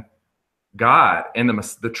on God and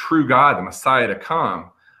the true God, the Messiah to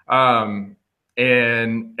come.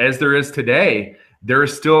 And as there is today, there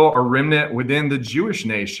is still a remnant within the Jewish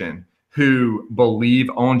nation who believe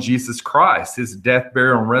on Jesus Christ, his death,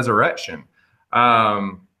 burial, and resurrection.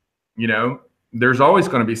 There's always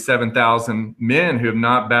going to be 7,000 men who have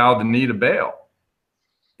not bowed the knee to Baal.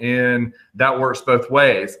 And that works both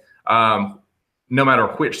ways, no matter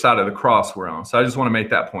which side of the cross we're on. So I just want to make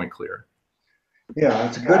that point clear. Yeah,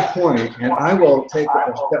 that's a good point, and I will take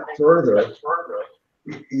it a step further.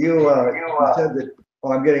 You said that.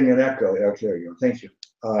 Oh, I'm getting an echo. Okay, there you go. Thank you.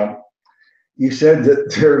 You said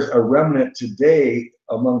that there's a remnant today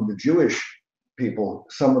among the Jewish people.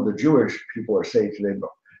 Some of the Jewish people are saved today,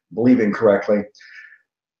 believing correctly.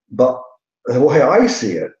 But the way I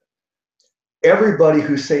see it, everybody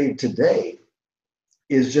who's saved today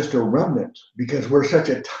is just a remnant because we're such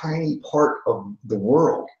a tiny part of the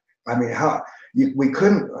world. I mean, we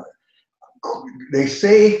couldn't. They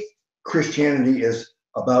say Christianity is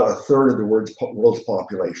about a third of the world's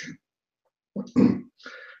population.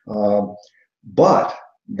 But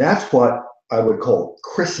that's what I would call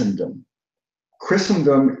Christendom.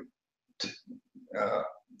 Christendom,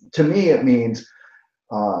 to me, it means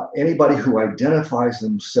anybody who identifies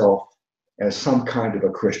themselves as some kind of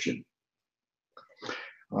a Christian.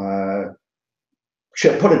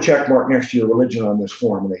 Put a check mark next to your religion on this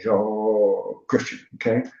form, and they say, oh, Christian,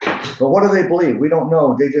 okay? But what do they believe? We don't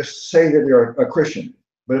know. They just say that they're a Christian.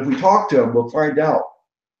 But if we talk to them, we'll find out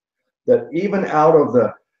that even out of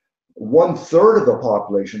the 1/3 of the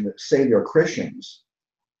population that say they're Christians,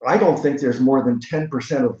 I don't think there's more than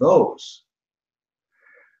 10% of those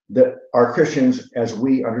that are Christians as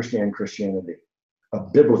we understand Christianity, a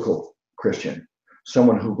biblical Christian,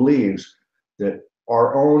 someone who believes that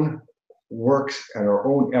our own works and our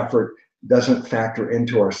own effort doesn't factor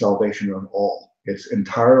into our salvation at all. It's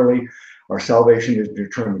entirely, our salvation is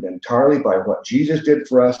determined entirely by what Jesus did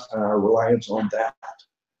for us and our reliance on that.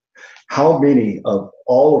 How many of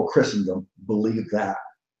all of Christendom believe that?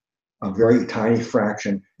 A very tiny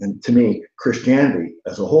fraction. And to me, Christianity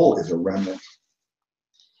as a whole is a remnant.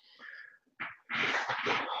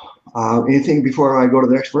 Anything before I go to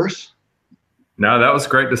the next verse? No, that was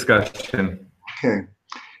great discussion. Okay.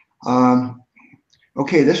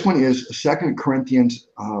 Okay, this one is 2 Corinthians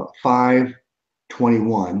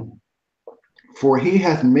 5:21. For he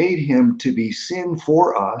hath made him to be sin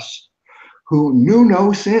for us who knew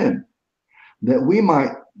no sin, that we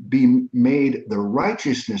might be made the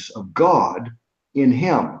righteousness of God in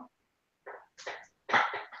him.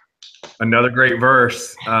 Another great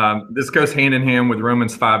verse. This goes hand in hand with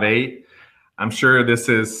Romans 5:8. I'm sure this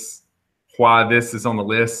is why this is on the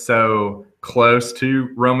list so close to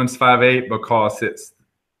Romans 5:8, because it's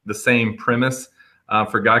the same premise.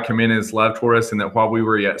 For God commended his love toward us, and that while we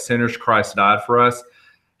were yet sinners, Christ died for us.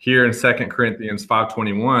 Here in 2 Corinthians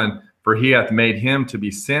 5:21, for he hath made him to be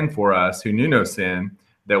sin for us who knew no sin,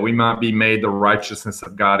 that we might be made the righteousness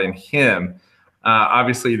of God in him.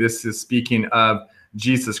 Obviously, this is speaking of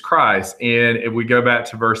Jesus Christ. And if we go back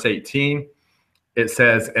to verse 18, it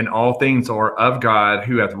says, and all things are of God,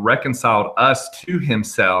 who hath reconciled us to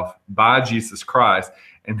himself by Jesus Christ,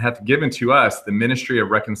 and hath given to us the ministry of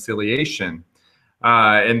reconciliation.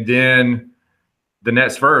 And then the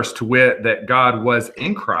next verse, to wit, that God was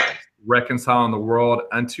in Christ, reconciling the world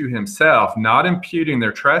unto himself, not imputing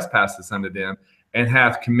their trespasses unto them, and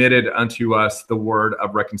hath committed unto us the word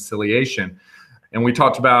of reconciliation. And we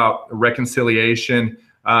talked about reconciliation,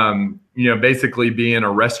 basically being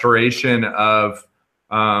a restoration of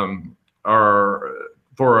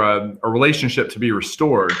for a relationship to be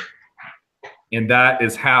restored. And that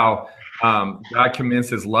is how God commends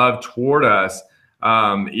his love toward us.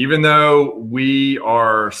 Even though we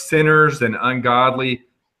are sinners and ungodly,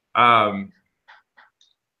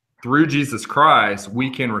 through Jesus Christ, we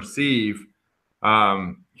can receive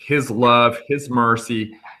his love, his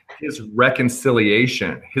mercy, his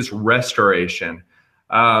reconciliation, his restoration.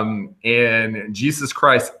 And Jesus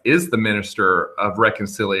Christ is the minister of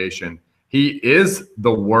reconciliation. He is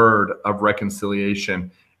the word of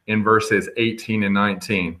reconciliation in verses 18 and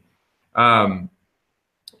 19. And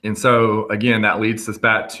so, again, that leads us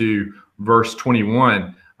back to verse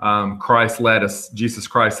 21. Jesus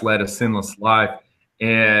Christ led a sinless life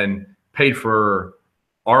and paid for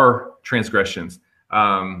our transgressions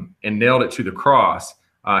and nailed it to the cross.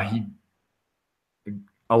 He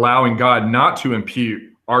allowing God not to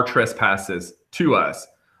impute our trespasses to us,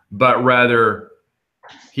 but rather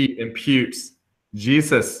he imputes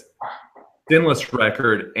Jesus' sinless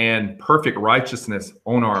record and perfect righteousness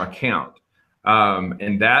on our account.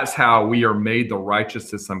 And that's how we are made the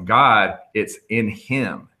righteousness of God. It's in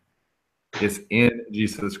him. It's in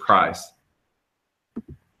Jesus Christ.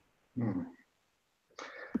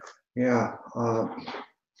 Yeah.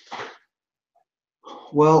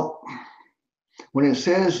 Well, when it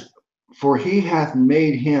says, for he hath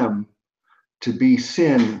made him to be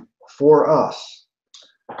sin for us,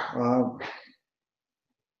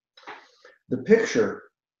 the picture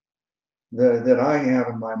that I have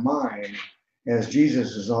in my mind as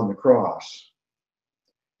Jesus is on the cross,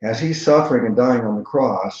 as he's suffering and dying on the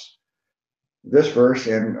cross, this verse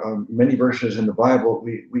and many verses in the Bible,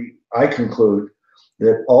 I conclude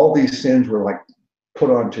that all these sins were like put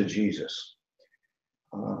onto Jesus.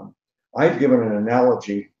 I've given an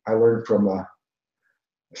analogy I learned from a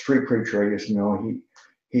street preacher I used to know.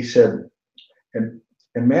 He said,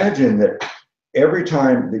 imagine that every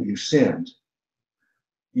time that you sinned,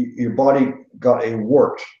 your body got a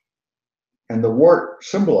wart, and the wart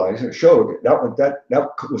symbolized, it showed that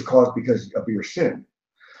was caused because of your sin.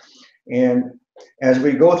 And as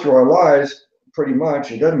we go through our lives, pretty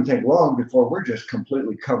much, it doesn't take long before we're just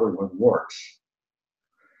completely covered with warts.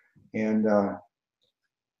 And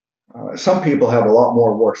some people have a lot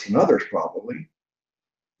more warts than others, probably.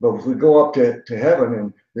 But if we go up to heaven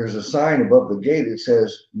and there's a sign above the gate that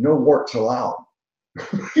says, no warts allowed,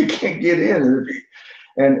 you can't get in.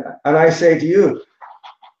 And I say to you,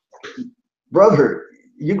 brother,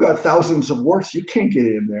 you've got thousands of warts, you can't get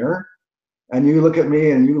in there. And you look at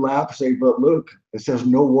me and you laugh and say, but look, it says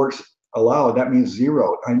no warts allowed. That means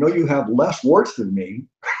zero. I know you have less warts than me,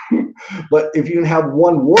 but if you have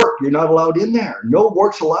one wart, you're not allowed in there. No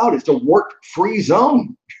warts allowed. It's a wart-free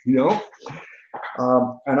zone, you know?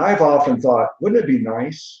 And I've often thought, wouldn't it be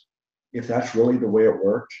nice if that's really the way it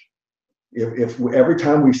worked? If every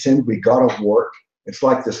time we sinned, we got a wart. It's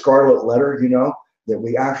like the scarlet letter, you know, that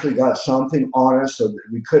we actually got something on us so that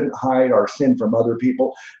we couldn't hide our sin from other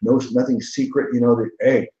people. Nothing secret, you know, that,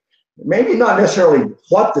 hey, maybe not necessarily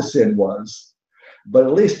what the sin was, but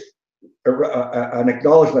at least an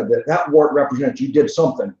acknowledgement that that wart represents you did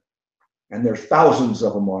something, and there's thousands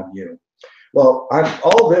of them on you. Well,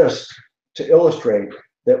 all this to illustrate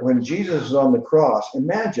that when Jesus is on the cross,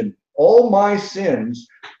 imagine all my sins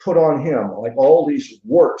put on him, like all these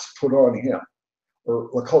warts put on him.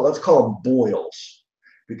 Or let's call them boils,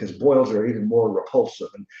 because boils are even more repulsive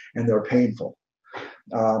and they're painful.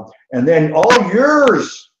 And then all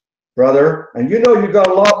yours, brother, and you know you got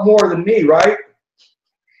a lot more than me, right?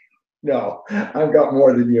 No, I've got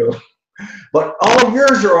more than you. But all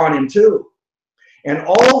yours are on him too. And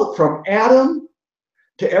all from Adam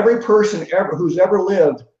to every person who's ever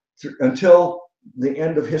lived until the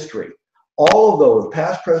end of history. All of those,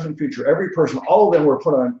 past, present, future, every person, all of them were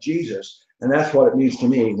put on Jesus. And that's what it means to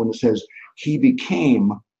me when it says he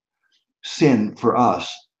became sin for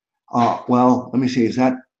us. Well, let me see, is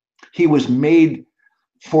that he was made,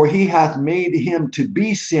 for he hath made him to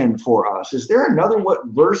be sin for us. Is there another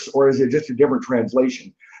verse, or is it just a different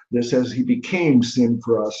translation that says he became sin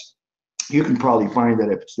for us? You can probably find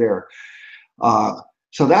that if it's there.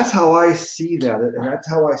 So that's how I see that, and that's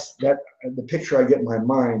how the picture I get in my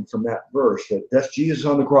mind from that verse, that's Jesus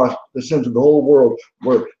on the cross. The sins of the whole world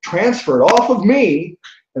were transferred off of me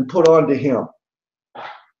and put onto him.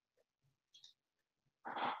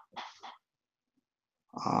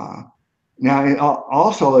 Now,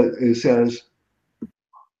 also it says,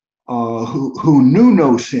 who knew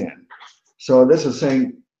no sin. So this is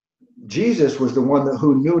saying Jesus was the one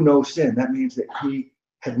who knew no sin. That means that he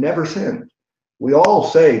had never sinned. We all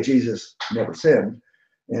say Jesus never sinned.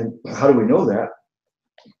 And how do we know that?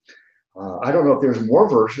 I don't know if there's more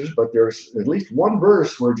verses, but there's at least one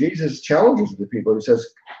verse where Jesus challenges the people. He says,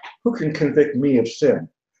 who can convict me of sin?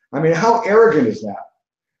 I mean, how arrogant is that?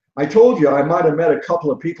 I told you I might have met a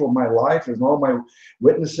couple of people in my life and all my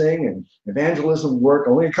witnessing and evangelism work.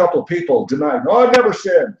 Only a couple of people denied, no, I've never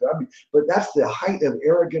sinned. I mean, but that's the height of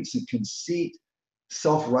arrogance and conceit,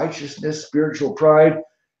 self-righteousness, spiritual pride.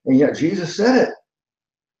 And yet Jesus said it.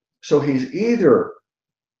 So he's either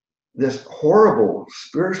this horrible,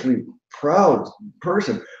 spiritually proud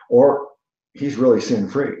person, or he's really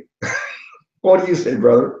sin-free. What do you say,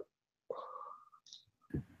 brother?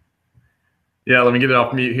 Yeah, let me get it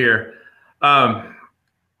off mute here. I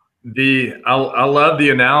love the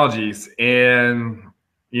analogies, and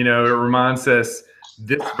it reminds us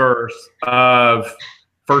this verse of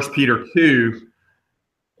 1 Peter 2,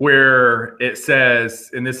 where it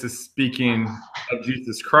says, and this is speaking of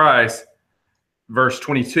Jesus Christ, verse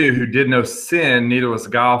 22, who did no sin, neither was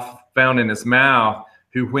guile found in his mouth,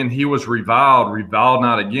 who when he was reviled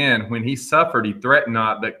not again. When he suffered, he threatened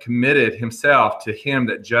not, but committed himself to him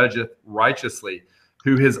that judgeth righteously,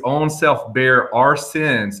 who his own self bare our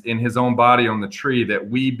sins in his own body on the tree, that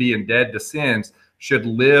we, being dead to sins, should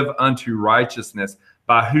live unto righteousness,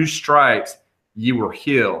 by whose stripes ye were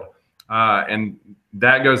healed. And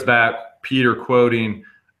that goes back, Peter quoting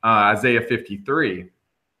Isaiah 53.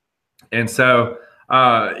 And so,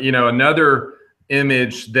 another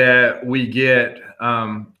image that we get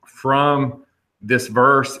from this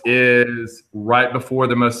verse is right before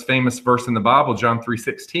the most famous verse in the Bible, John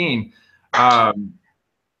 3:16.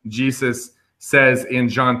 Jesus says in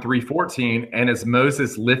John 3:14, and as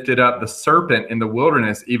Moses lifted up the serpent in the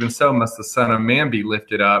wilderness, even so must the Son of Man be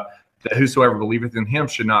lifted up, that whosoever believeth in him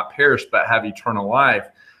should not perish, but have eternal life.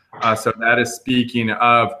 So that is speaking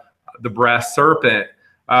of the brass serpent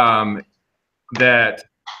that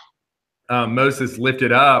Moses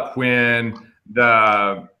lifted up when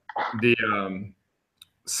the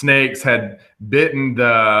snakes had bitten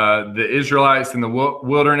the Israelites in the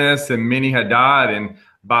wilderness, and many had died. And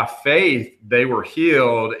by faith, they were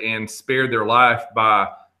healed and spared their life by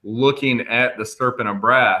looking at the serpent of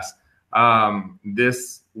brass.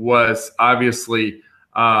 This was obviously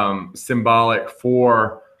symbolic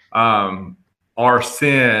for our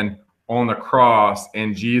sin on the cross,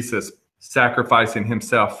 and Jesus sacrificing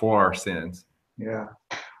himself for our sins. Yeah.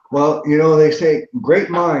 Well, they say great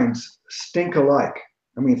minds think alike.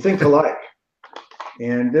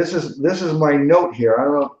 And this is my note here. I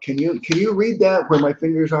don't know. Can you read that where my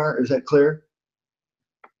fingers are? Is that clear?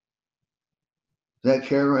 Is that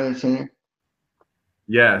clear right it's in here?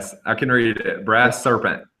 Yes, I can read it. Brass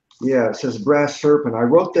serpent. Yeah, it says brass serpent. I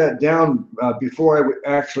wrote that down before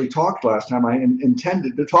I actually talked last time. I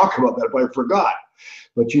intended to talk about that, but I forgot.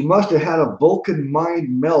 But you must have had a Vulcan mind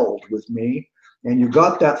meld with me, and you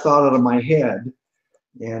got that thought out of my head.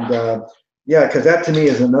 And yeah, because that to me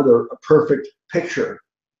is another perfect picture.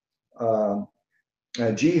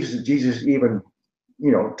 Jesus even,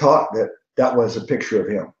 taught that was a picture of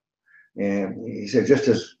him. And he said, just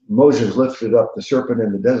as Moses lifted up the serpent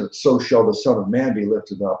in the desert, so shall the Son of Man be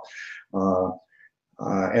lifted up.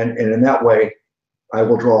 And in that way, I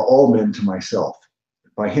will draw all men to myself.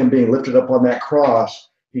 By him being lifted up on that cross,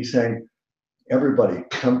 he's saying, everybody,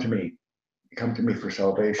 come to me for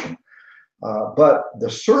salvation. But the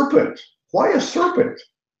serpent, why a serpent?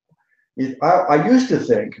 I used to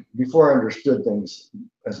think, before I understood things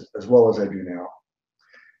as well as I do now,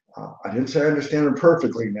 I didn't say I understand them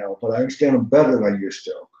perfectly now, but I understand them better than I used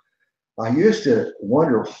to. I used to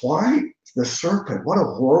wonder, why the serpent? What a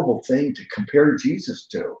horrible thing to compare Jesus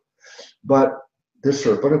to. But the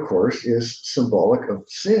serpent, of course, is symbolic of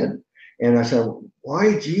sin. And I said,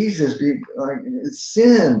 why Jesus? It's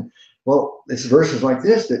sin. Well, it's verses like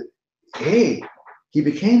this that, hey, he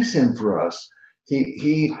became sin for us.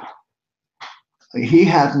 He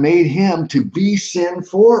hath made him to be sin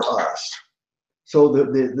for us. So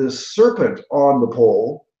the serpent on the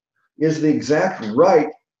pole is the exact right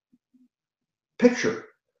picture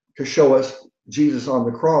to show us Jesus on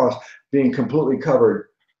the cross being completely covered,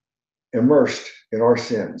 immersed in our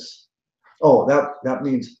sins. Oh, that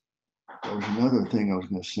means there was another thing I was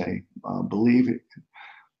going to say.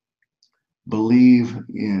 Believe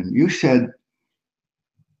in. You said,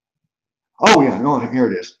 oh yeah, no,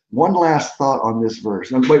 here it is. One last thought on this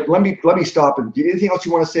verse. And wait, let me stop. And anything else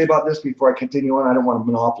you want to say about this before I continue on? I don't want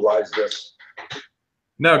to monopolize this.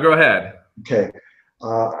 No, go ahead. Okay.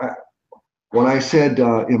 When I said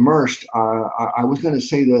immersed, I was going to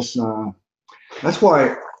say this. That's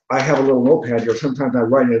why I have a little notepad here. Sometimes I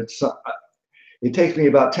write it. It takes me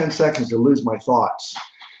about 10 seconds to lose my thoughts.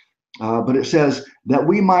 But it says that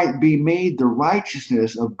we might be made the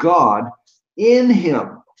righteousness of God in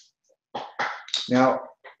him. Now,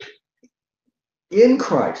 in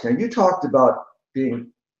Christ. Now, you talked about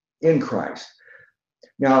being in Christ.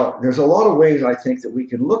 Now, there's a lot of ways I think that we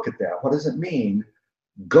can look at that. What does it mean?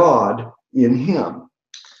 God in him.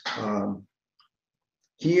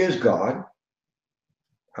 He is God.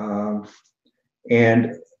 Or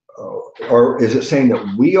is it saying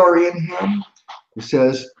that we are in him? It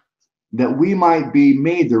says that we might be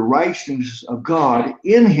made the righteousness of God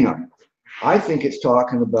in him. I think it's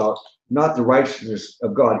talking about not the righteousness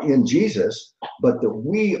of God in Jesus, but that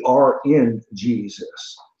we are in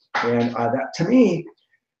Jesus. And that, to me,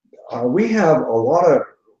 we have a lot of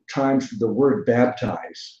times the word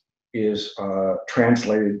baptize is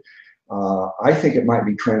translated. I think it might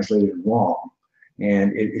be translated wrong.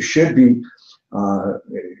 And it should be,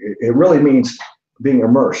 it really means being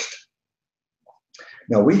immersed.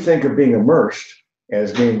 Now, we think of being immersed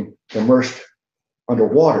as being immersed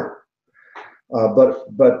underwater.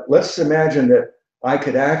 But let's imagine that I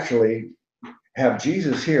could actually have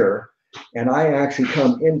Jesus here, and I actually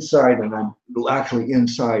come inside, and I'm actually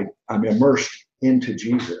inside, I'm immersed into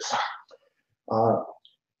Jesus.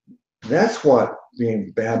 That's what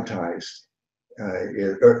being baptized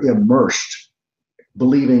is, or immersed,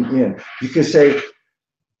 believing in. You could say,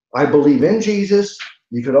 I believe in Jesus.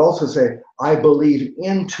 You could also say, I believe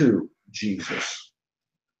into Jesus.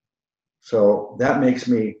 So that makes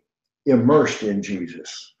me immersed in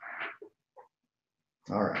Jesus.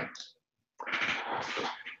 All right.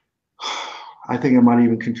 I think I might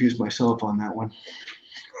even confuse myself on that one.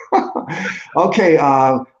 Okay,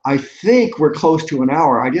 I think we're close to an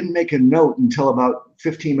hour. I didn't make a note until about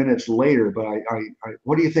 15 minutes later, but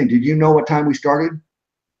what do you think? Did you know what time we started?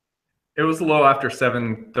 It was a little after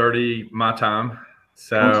 7:30 my time.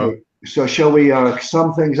 So okay. So shall we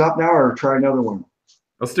sum things up now or try another one?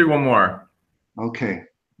 Let's do one more. Okay.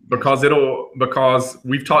 Because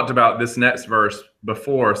we've talked about this next verse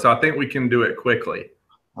before, so I think we can do it quickly.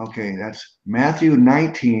 Okay, that's Matthew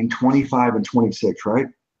 19, 25 and 26, right?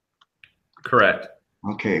 Correct.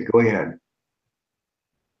 Okay, go ahead.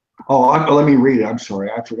 Oh, let me read it. I'm sorry,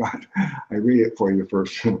 I forgot. I read it for you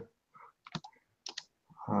first.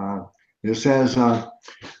 It says,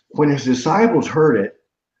 when his disciples heard it,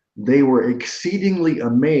 they were exceedingly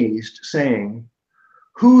amazed, saying,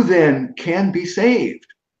 who then can be saved?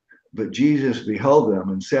 But Jesus beheld them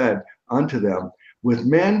and said unto them, with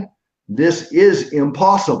men this is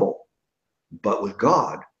impossible, but with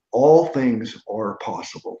God all things are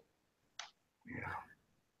possible. Yeah.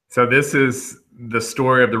 So this is the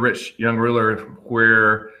story of the rich young ruler,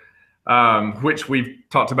 where which we've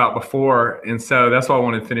talked about before, and so that's why I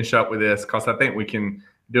want to finish up with this, because I think we can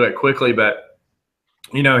do it quickly. But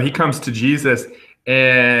he comes to Jesus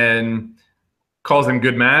and calls him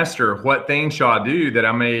good master. What things shall I do that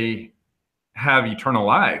I may have eternal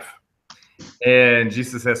life? And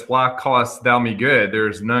Jesus says, why callest thou me good?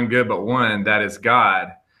 There's none good but one, that is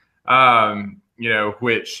God.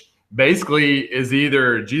 Which basically is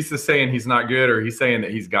either Jesus saying he's not good or he's saying that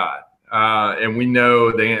he's God. And we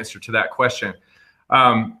know the answer to that question.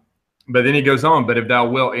 But then he goes on, but if thou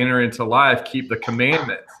wilt enter into life, keep the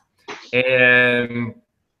commandments. And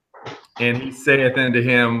he saith unto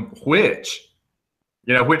him, which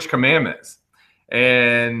commandments?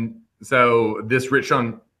 And so this rich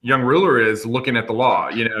young ruler is looking at the law.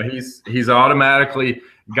 He's automatically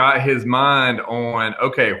got his mind on,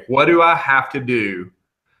 okay, what do I have to do?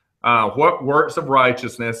 What works of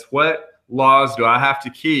righteousness, what laws do I have to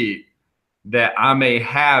keep that I may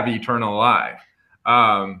have eternal life?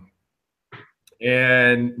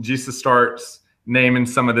 And Jesus starts naming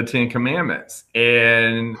some of the 10 commandments.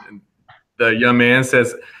 And the young man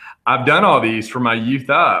says, I've done all these from my youth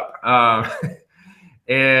up.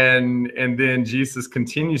 And then Jesus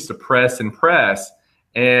continues to press and press.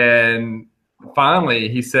 And finally,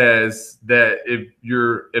 he says that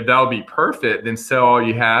if thou be perfect, then sell all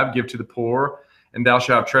you have, give to the poor, and thou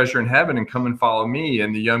shalt have treasure in heaven, and come and follow me.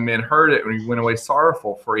 And the young man heard it, and he went away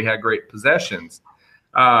sorrowful, for he had great possessions.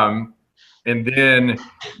 And then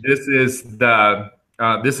this is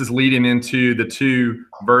leading into the two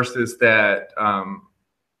verses that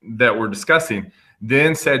we're discussing.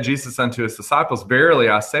 Then said Jesus unto his disciples, verily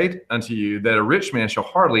I say unto you that a rich man shall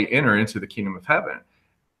hardly enter into the kingdom of heaven.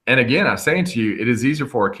 And again, I say unto you, it is easier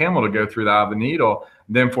for a camel to go through the eye of a needle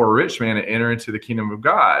than for a rich man to enter into the kingdom of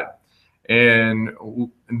God. And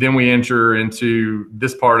then we enter into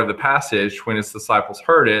this part of the passage. When his disciples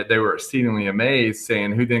heard it, they were exceedingly amazed,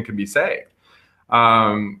 saying, "Who then can be saved?"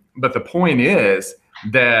 But the point is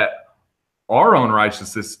that our own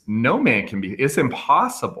righteousness, no man can be. It's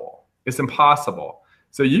impossible. It's impossible.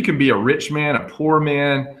 So you can be a rich man, a poor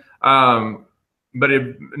man, but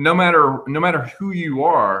no matter who you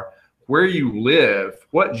are, where you live,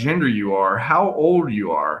 what gender you are, how old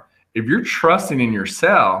you are, if you're trusting in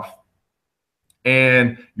yourself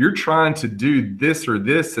and you're trying to do this or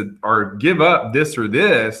this, or give up this or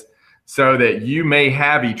this so that you may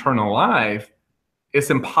have eternal life, it's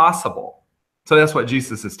impossible. So that's what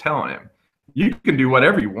Jesus is telling him. You can do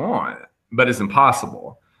whatever you want, but it's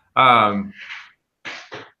impossible.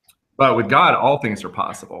 But with God, all things are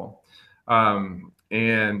possible.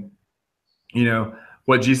 And you know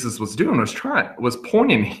what Jesus was doing was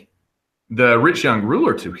pointing the rich young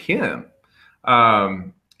ruler to him.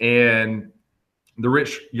 And the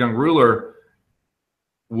rich young ruler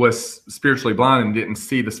was spiritually blind and didn't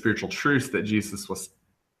see the spiritual truths that Jesus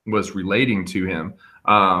was relating to him.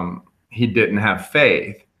 He didn't have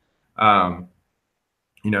faith.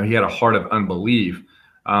 He had a heart of unbelief.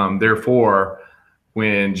 Therefore,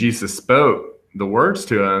 when Jesus spoke the words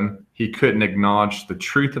to him, he couldn't acknowledge the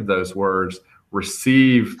truth of those words,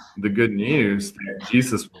 receive the good news that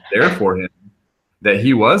Jesus was there for him, that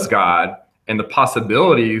he was God, and the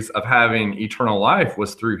possibilities of having eternal life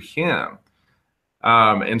was through him.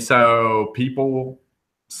 And so people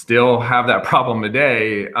still have that problem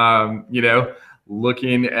today,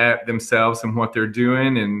 looking at themselves and what they're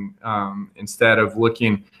doing, and instead of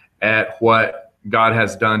looking at what God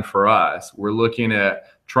has done for us, we're looking at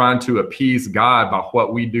trying to appease God by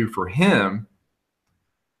what we do for him.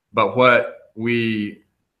 But what we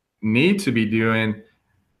need to be doing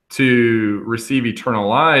to receive eternal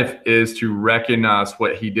life is to recognize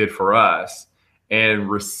what he did for us and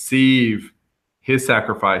receive his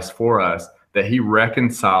sacrifice for us, that he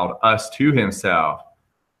reconciled us to himself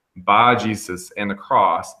by Jesus and the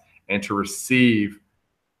cross, and to receive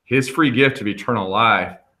his free gift of eternal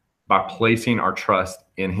life by placing our trust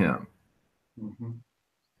in him. Mm-hmm.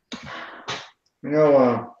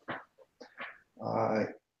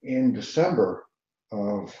 In December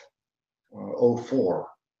of 2004,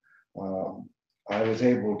 I was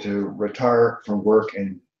able to retire from work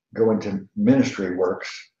and go into ministry works,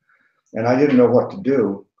 and I didn't know what to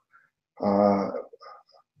do.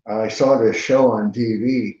 I saw this show on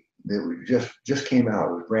TV that just came out.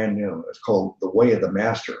 It was brand new. It's called The Way of the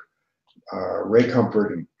Master. Ray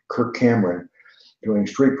Comfort and Kirk Cameron doing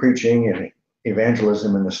street preaching and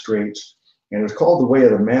evangelism in the streets. And it was called The Way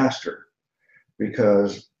of the Master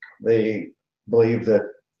because they believe that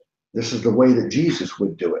this is the way that Jesus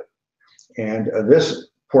would do it. And this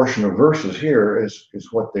portion of verses here is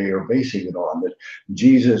what they are basing it on, that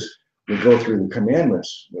Jesus would go through the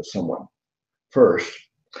commandments with someone first.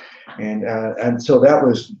 And so that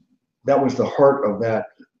was the heart of that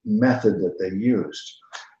method that they used.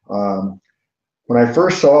 When I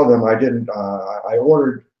first saw them, I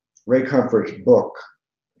ordered Ray Comfort's book.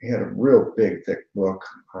 He had a real big, thick book.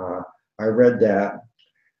 I read that.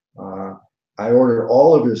 I ordered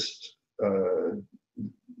all of his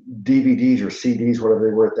DVDs or CDs, whatever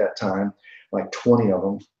they were at that time, like 20 of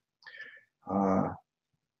them.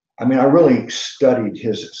 I really studied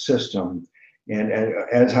his system. And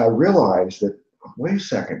as I realized that, wait a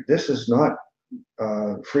second, this is not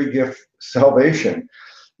free gift salvation.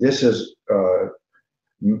 This is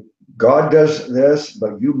God does this,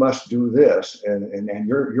 but you must do this. And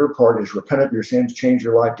your part is repent of your sins, change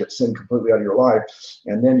your life, get sin completely out of your life,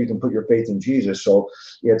 and then you can put your faith in Jesus. So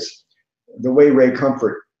it's the way Ray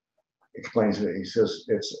Comfort explains it. He says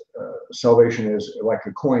salvation is like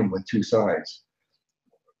a coin with two sides.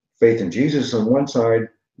 Faith in Jesus on one side,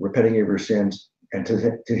 repenting of your sins, and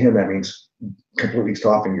to him that means completely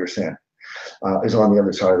stopping your sin, is on the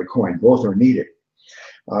other side of the coin. Both are needed.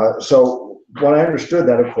 So when I understood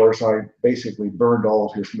that, of course, I basically burned all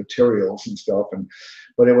of his materials and stuff.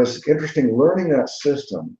 But it was interesting learning that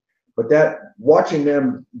system. But that watching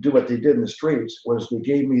them do what they did in the streets they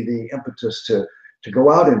gave me the impetus to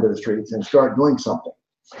go out into the streets and start doing something.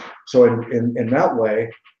 So in that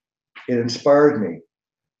way, it inspired me.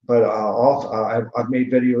 But also, I've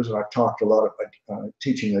made videos and I've talked a lot of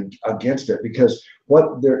teaching against it, because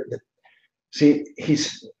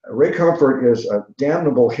Ray Comfort is a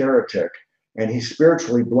damnable heretic, and he's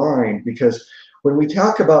spiritually blind, because when we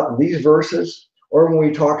talk about these verses, or when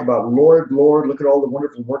we talk about Lord, Lord, look at all the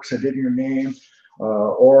wonderful works I did in your name,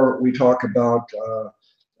 or we talk about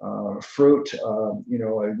fruit,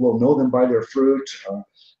 we'll know them by their fruit.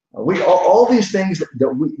 All these things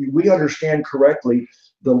that we understand correctly,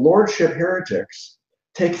 the Lordship heretics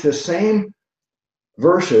take the same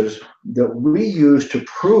verses that we use to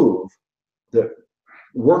prove that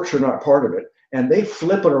works are not part of it, and they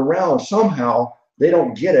flip it around somehow. They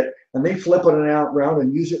don't get it, and they flip it around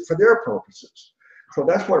and use it for their purposes. So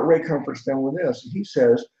that's what Ray Comfort's done with this. He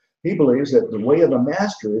says he believes that the way of the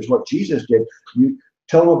master is what Jesus did. You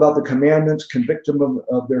tell them about the commandments, convict them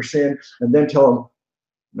of their sin, and then tell them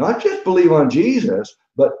not just believe on Jesus,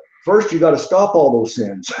 but first you got to stop all those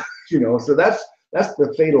sins. So that's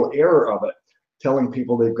the fatal error of it, telling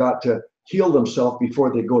people they've got to heal themselves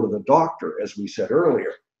before they go to the doctor, as we said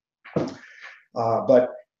earlier.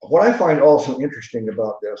 But what I find also interesting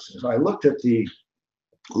about this is I looked at the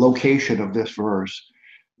location of this verse,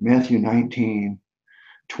 Matthew 19,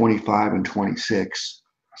 25 and 26.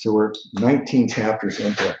 So we're 19 chapters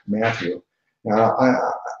into Matthew. Now,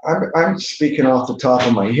 I'm speaking off the top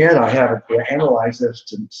of my head. I haven't analyzed this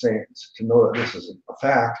to know that this is a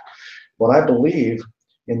fact. But I believe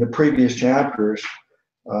in the previous chapters,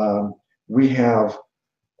 we have,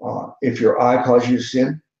 if your eye causes you to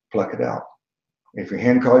sin, pluck it out. If your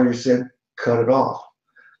hand causes you to sin, cut it off.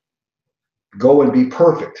 Go and be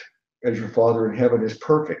perfect as your Father in heaven is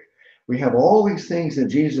perfect. We have all these things that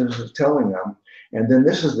Jesus is telling them. And then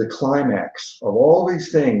this is the climax of all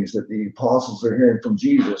these things that the apostles are hearing from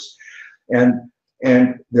Jesus. And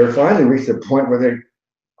they're finally reached the point where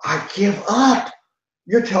I give up.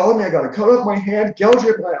 You're telling me I got to cut off my hand, gouge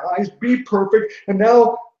out my eyes, be perfect. And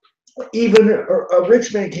now even a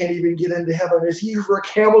rich man can't even get into heaven. It's easier for a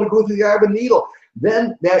camel to go through the eye of a needle.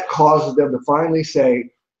 Then that causes them to finally say,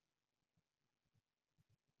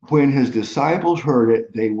 when his disciples heard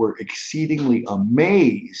it, they were exceedingly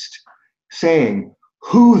amazed, saying,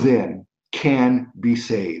 who then can be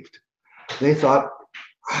saved? They thought,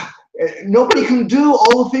 nobody can do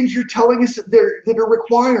all the things you're telling us that are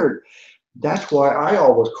required. That's why I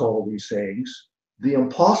always call these sayings the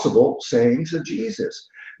impossible sayings of Jesus.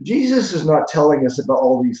 Jesus is not telling us about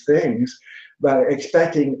all these things, but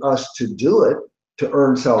expecting us to do it to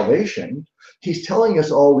earn salvation. He's telling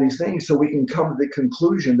us all these things so we can come to the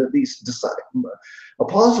conclusion that these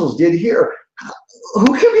apostles did here. Who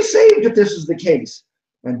can be saved if this is the case?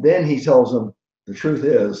 And then he tells them, the truth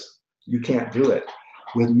is, you can't do it.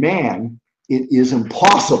 With man, it is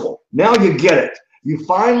impossible. Now you get it. You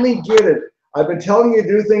finally get it. I've been telling you to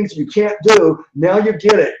do things you can't do. Now you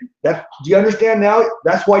get it. Do you understand now?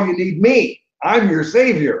 That's why you need me. I'm your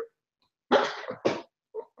savior.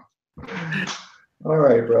 All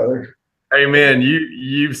right, brother. Amen.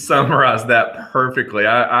 You summarized that perfectly.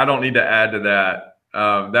 I don't need to add to that.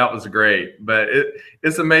 That was great. But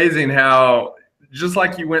it's amazing how, just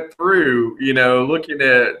like you went through, looking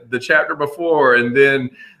at the chapter before and then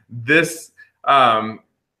this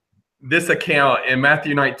account in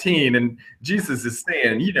Matthew 19, and Jesus is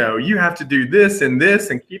saying, you have to do this and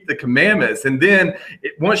keep the commandments. And then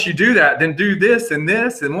once you do that, then do this. And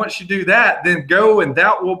once you do that, then go and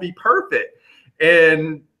that will be perfect.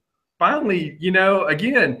 And finally,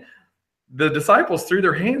 again, the disciples threw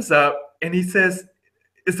their hands up and he says,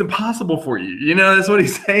 it's impossible for you. That's what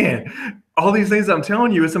he's saying. All these things I'm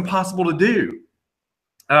telling you, it's impossible to do.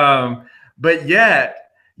 But yet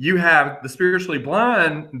you have the spiritually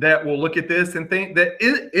blind that will look at this and think that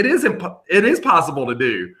it is possible to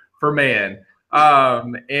do for man,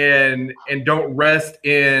 and don't rest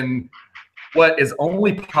in what is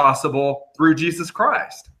only possible through Jesus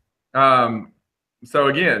Christ. So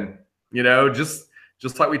again, just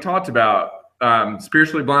like we talked about,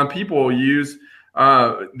 spiritually blind people will use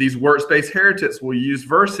these works-based heretics will use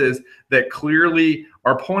verses that clearly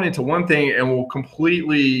are pointing to one thing and will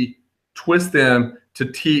completely twist them to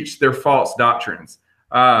teach their false doctrines.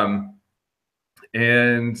 I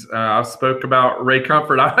spoke about Ray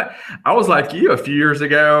Comfort. I was like you a few years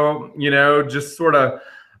ago, just sort of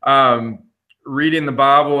reading the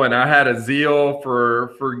Bible, and I had a zeal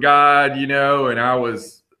for God, and I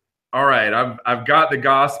was, all right, I've got the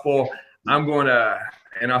gospel. I'm going to,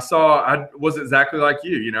 and I was exactly like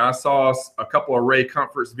you. I saw a couple of Ray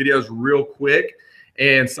Comfort's videos real quick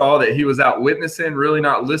and saw that he was out witnessing, really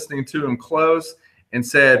not listening to him close, and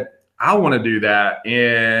said, I want to do that.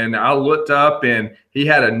 And I looked up and he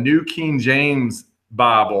had a New King James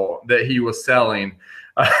Bible that he was selling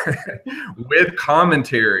with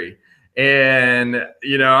commentary. And,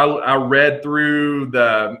 I read through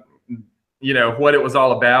what it was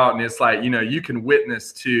all about. And it's like, you can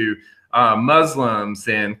witness to Muslims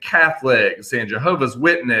and Catholics and Jehovah's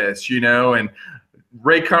Witness, and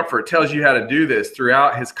Ray Comfort tells you how to do this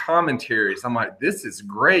throughout his commentaries. I'm like, this is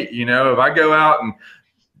great. If I go out and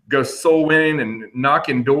go soul winning and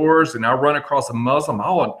knocking doors, and I run across a Muslim,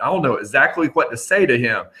 I'll know exactly what to say to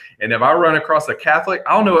him. And if I run across a Catholic,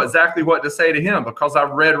 I'll know exactly what to say to him because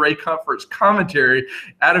I've read Ray Comfort's commentary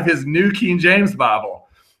out of his New King James Bible.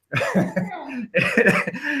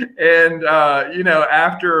 And you know,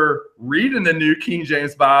 after reading the New King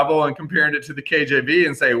James Bible and comparing it to the KJV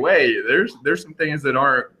and say, wait, there's some things that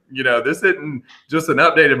aren't, you know, this isn't just an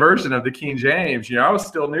updated version of the King James. You know, I was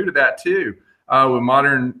still new to that too, with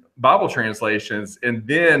modern Bible translations, and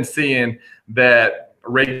then seeing that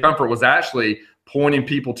Ray Comfort was actually pointing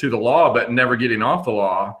people to the law but never getting off the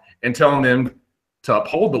law, and telling them to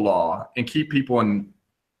uphold the law and keep people in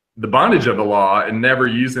the bondage of the law, and never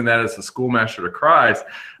using that as a schoolmaster to Christ.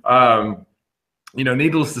 You know,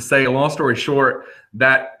 needless to say, long story short,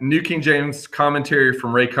 that New King James commentary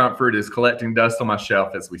from Ray Comfort is collecting dust on my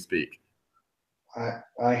shelf as we speak.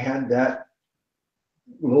 I had that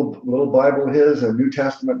little Bible of his, a New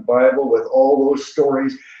Testament Bible with all those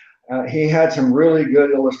stories. He had some really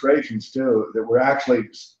good illustrations too that were actually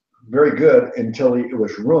very good until it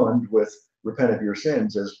was ruined with repent of your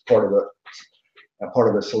sins as part of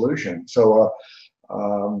the solution. So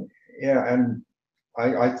yeah, and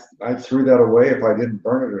I threw that away if I didn't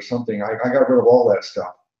burn it or something. I got rid of all that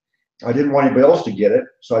stuff. I didn't want anybody else to get it,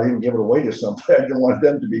 so I didn't give it away to somebody. I didn't want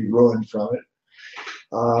them to be ruined from it.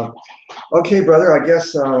 Okay, brother, I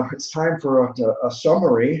guess it's time for a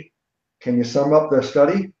summary. Can you sum up the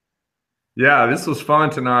study? Yeah, this was fun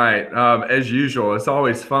tonight. As usual, it's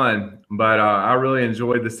always fun, but I really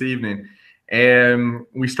enjoyed this evening. And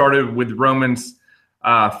we started with Romans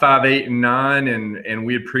 5, 8, and 9, and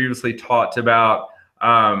we had previously talked about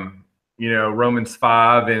you know, Romans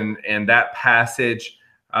 5 and that passage,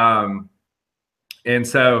 and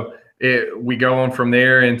so we go on from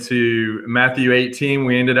there into Matthew 18.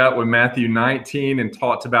 We ended up with Matthew 19 and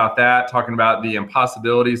talked about that, talking about the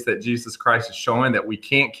impossibilities that Jesus Christ is showing, that we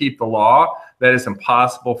can't keep the law, that is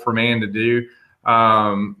impossible for man to do,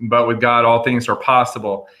 but with God all things are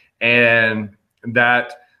possible. And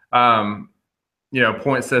that you know,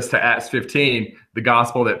 points us to Acts 15, the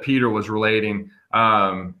gospel that Peter was relating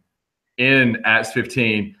in Acts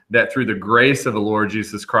 15, that through the grace of the Lord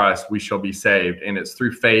Jesus Christ, we shall be saved. And it's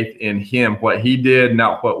through faith in him, what he did,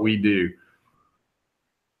 not what we do.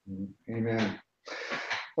 Amen.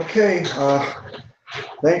 Okay,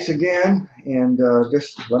 thanks again. And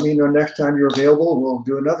just let me know next time you're available. We'll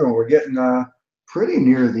do another one. We're getting pretty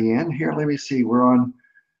near the end here. Let me see. We're on,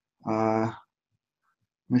 let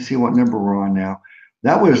me see what number we're on now.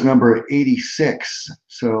 That was number 86.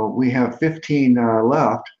 So we have 15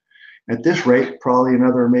 left. At this rate, probably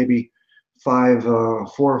another maybe 4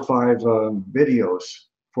 or 5 videos,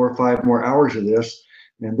 4 or 5 more hours of this,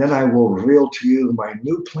 and then I will reveal to you my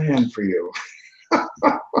new plan for you.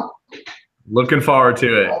 Looking forward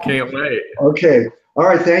to it. Can't wait. Okay. All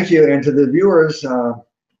right. Thank you. And to the viewers,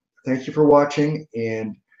 thank you for watching.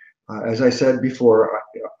 And as I said before,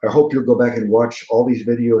 I hope you'll go back and watch all these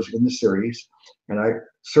videos in the series. And I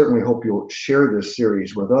certainly hope you'll share this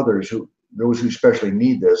series with others, those who especially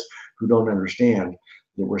need this, who don't understand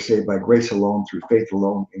that we're saved by grace alone, through faith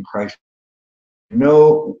alone, in Christ.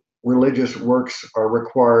 No religious works are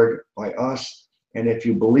required by us. And if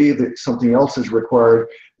you believe that something else is required,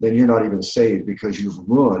 then you're not even saved, because you've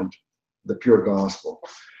ruined the pure gospel.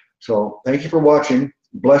 So thank you for watching.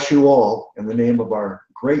 Bless you all in the name of our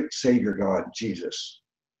great Savior God, Jesus.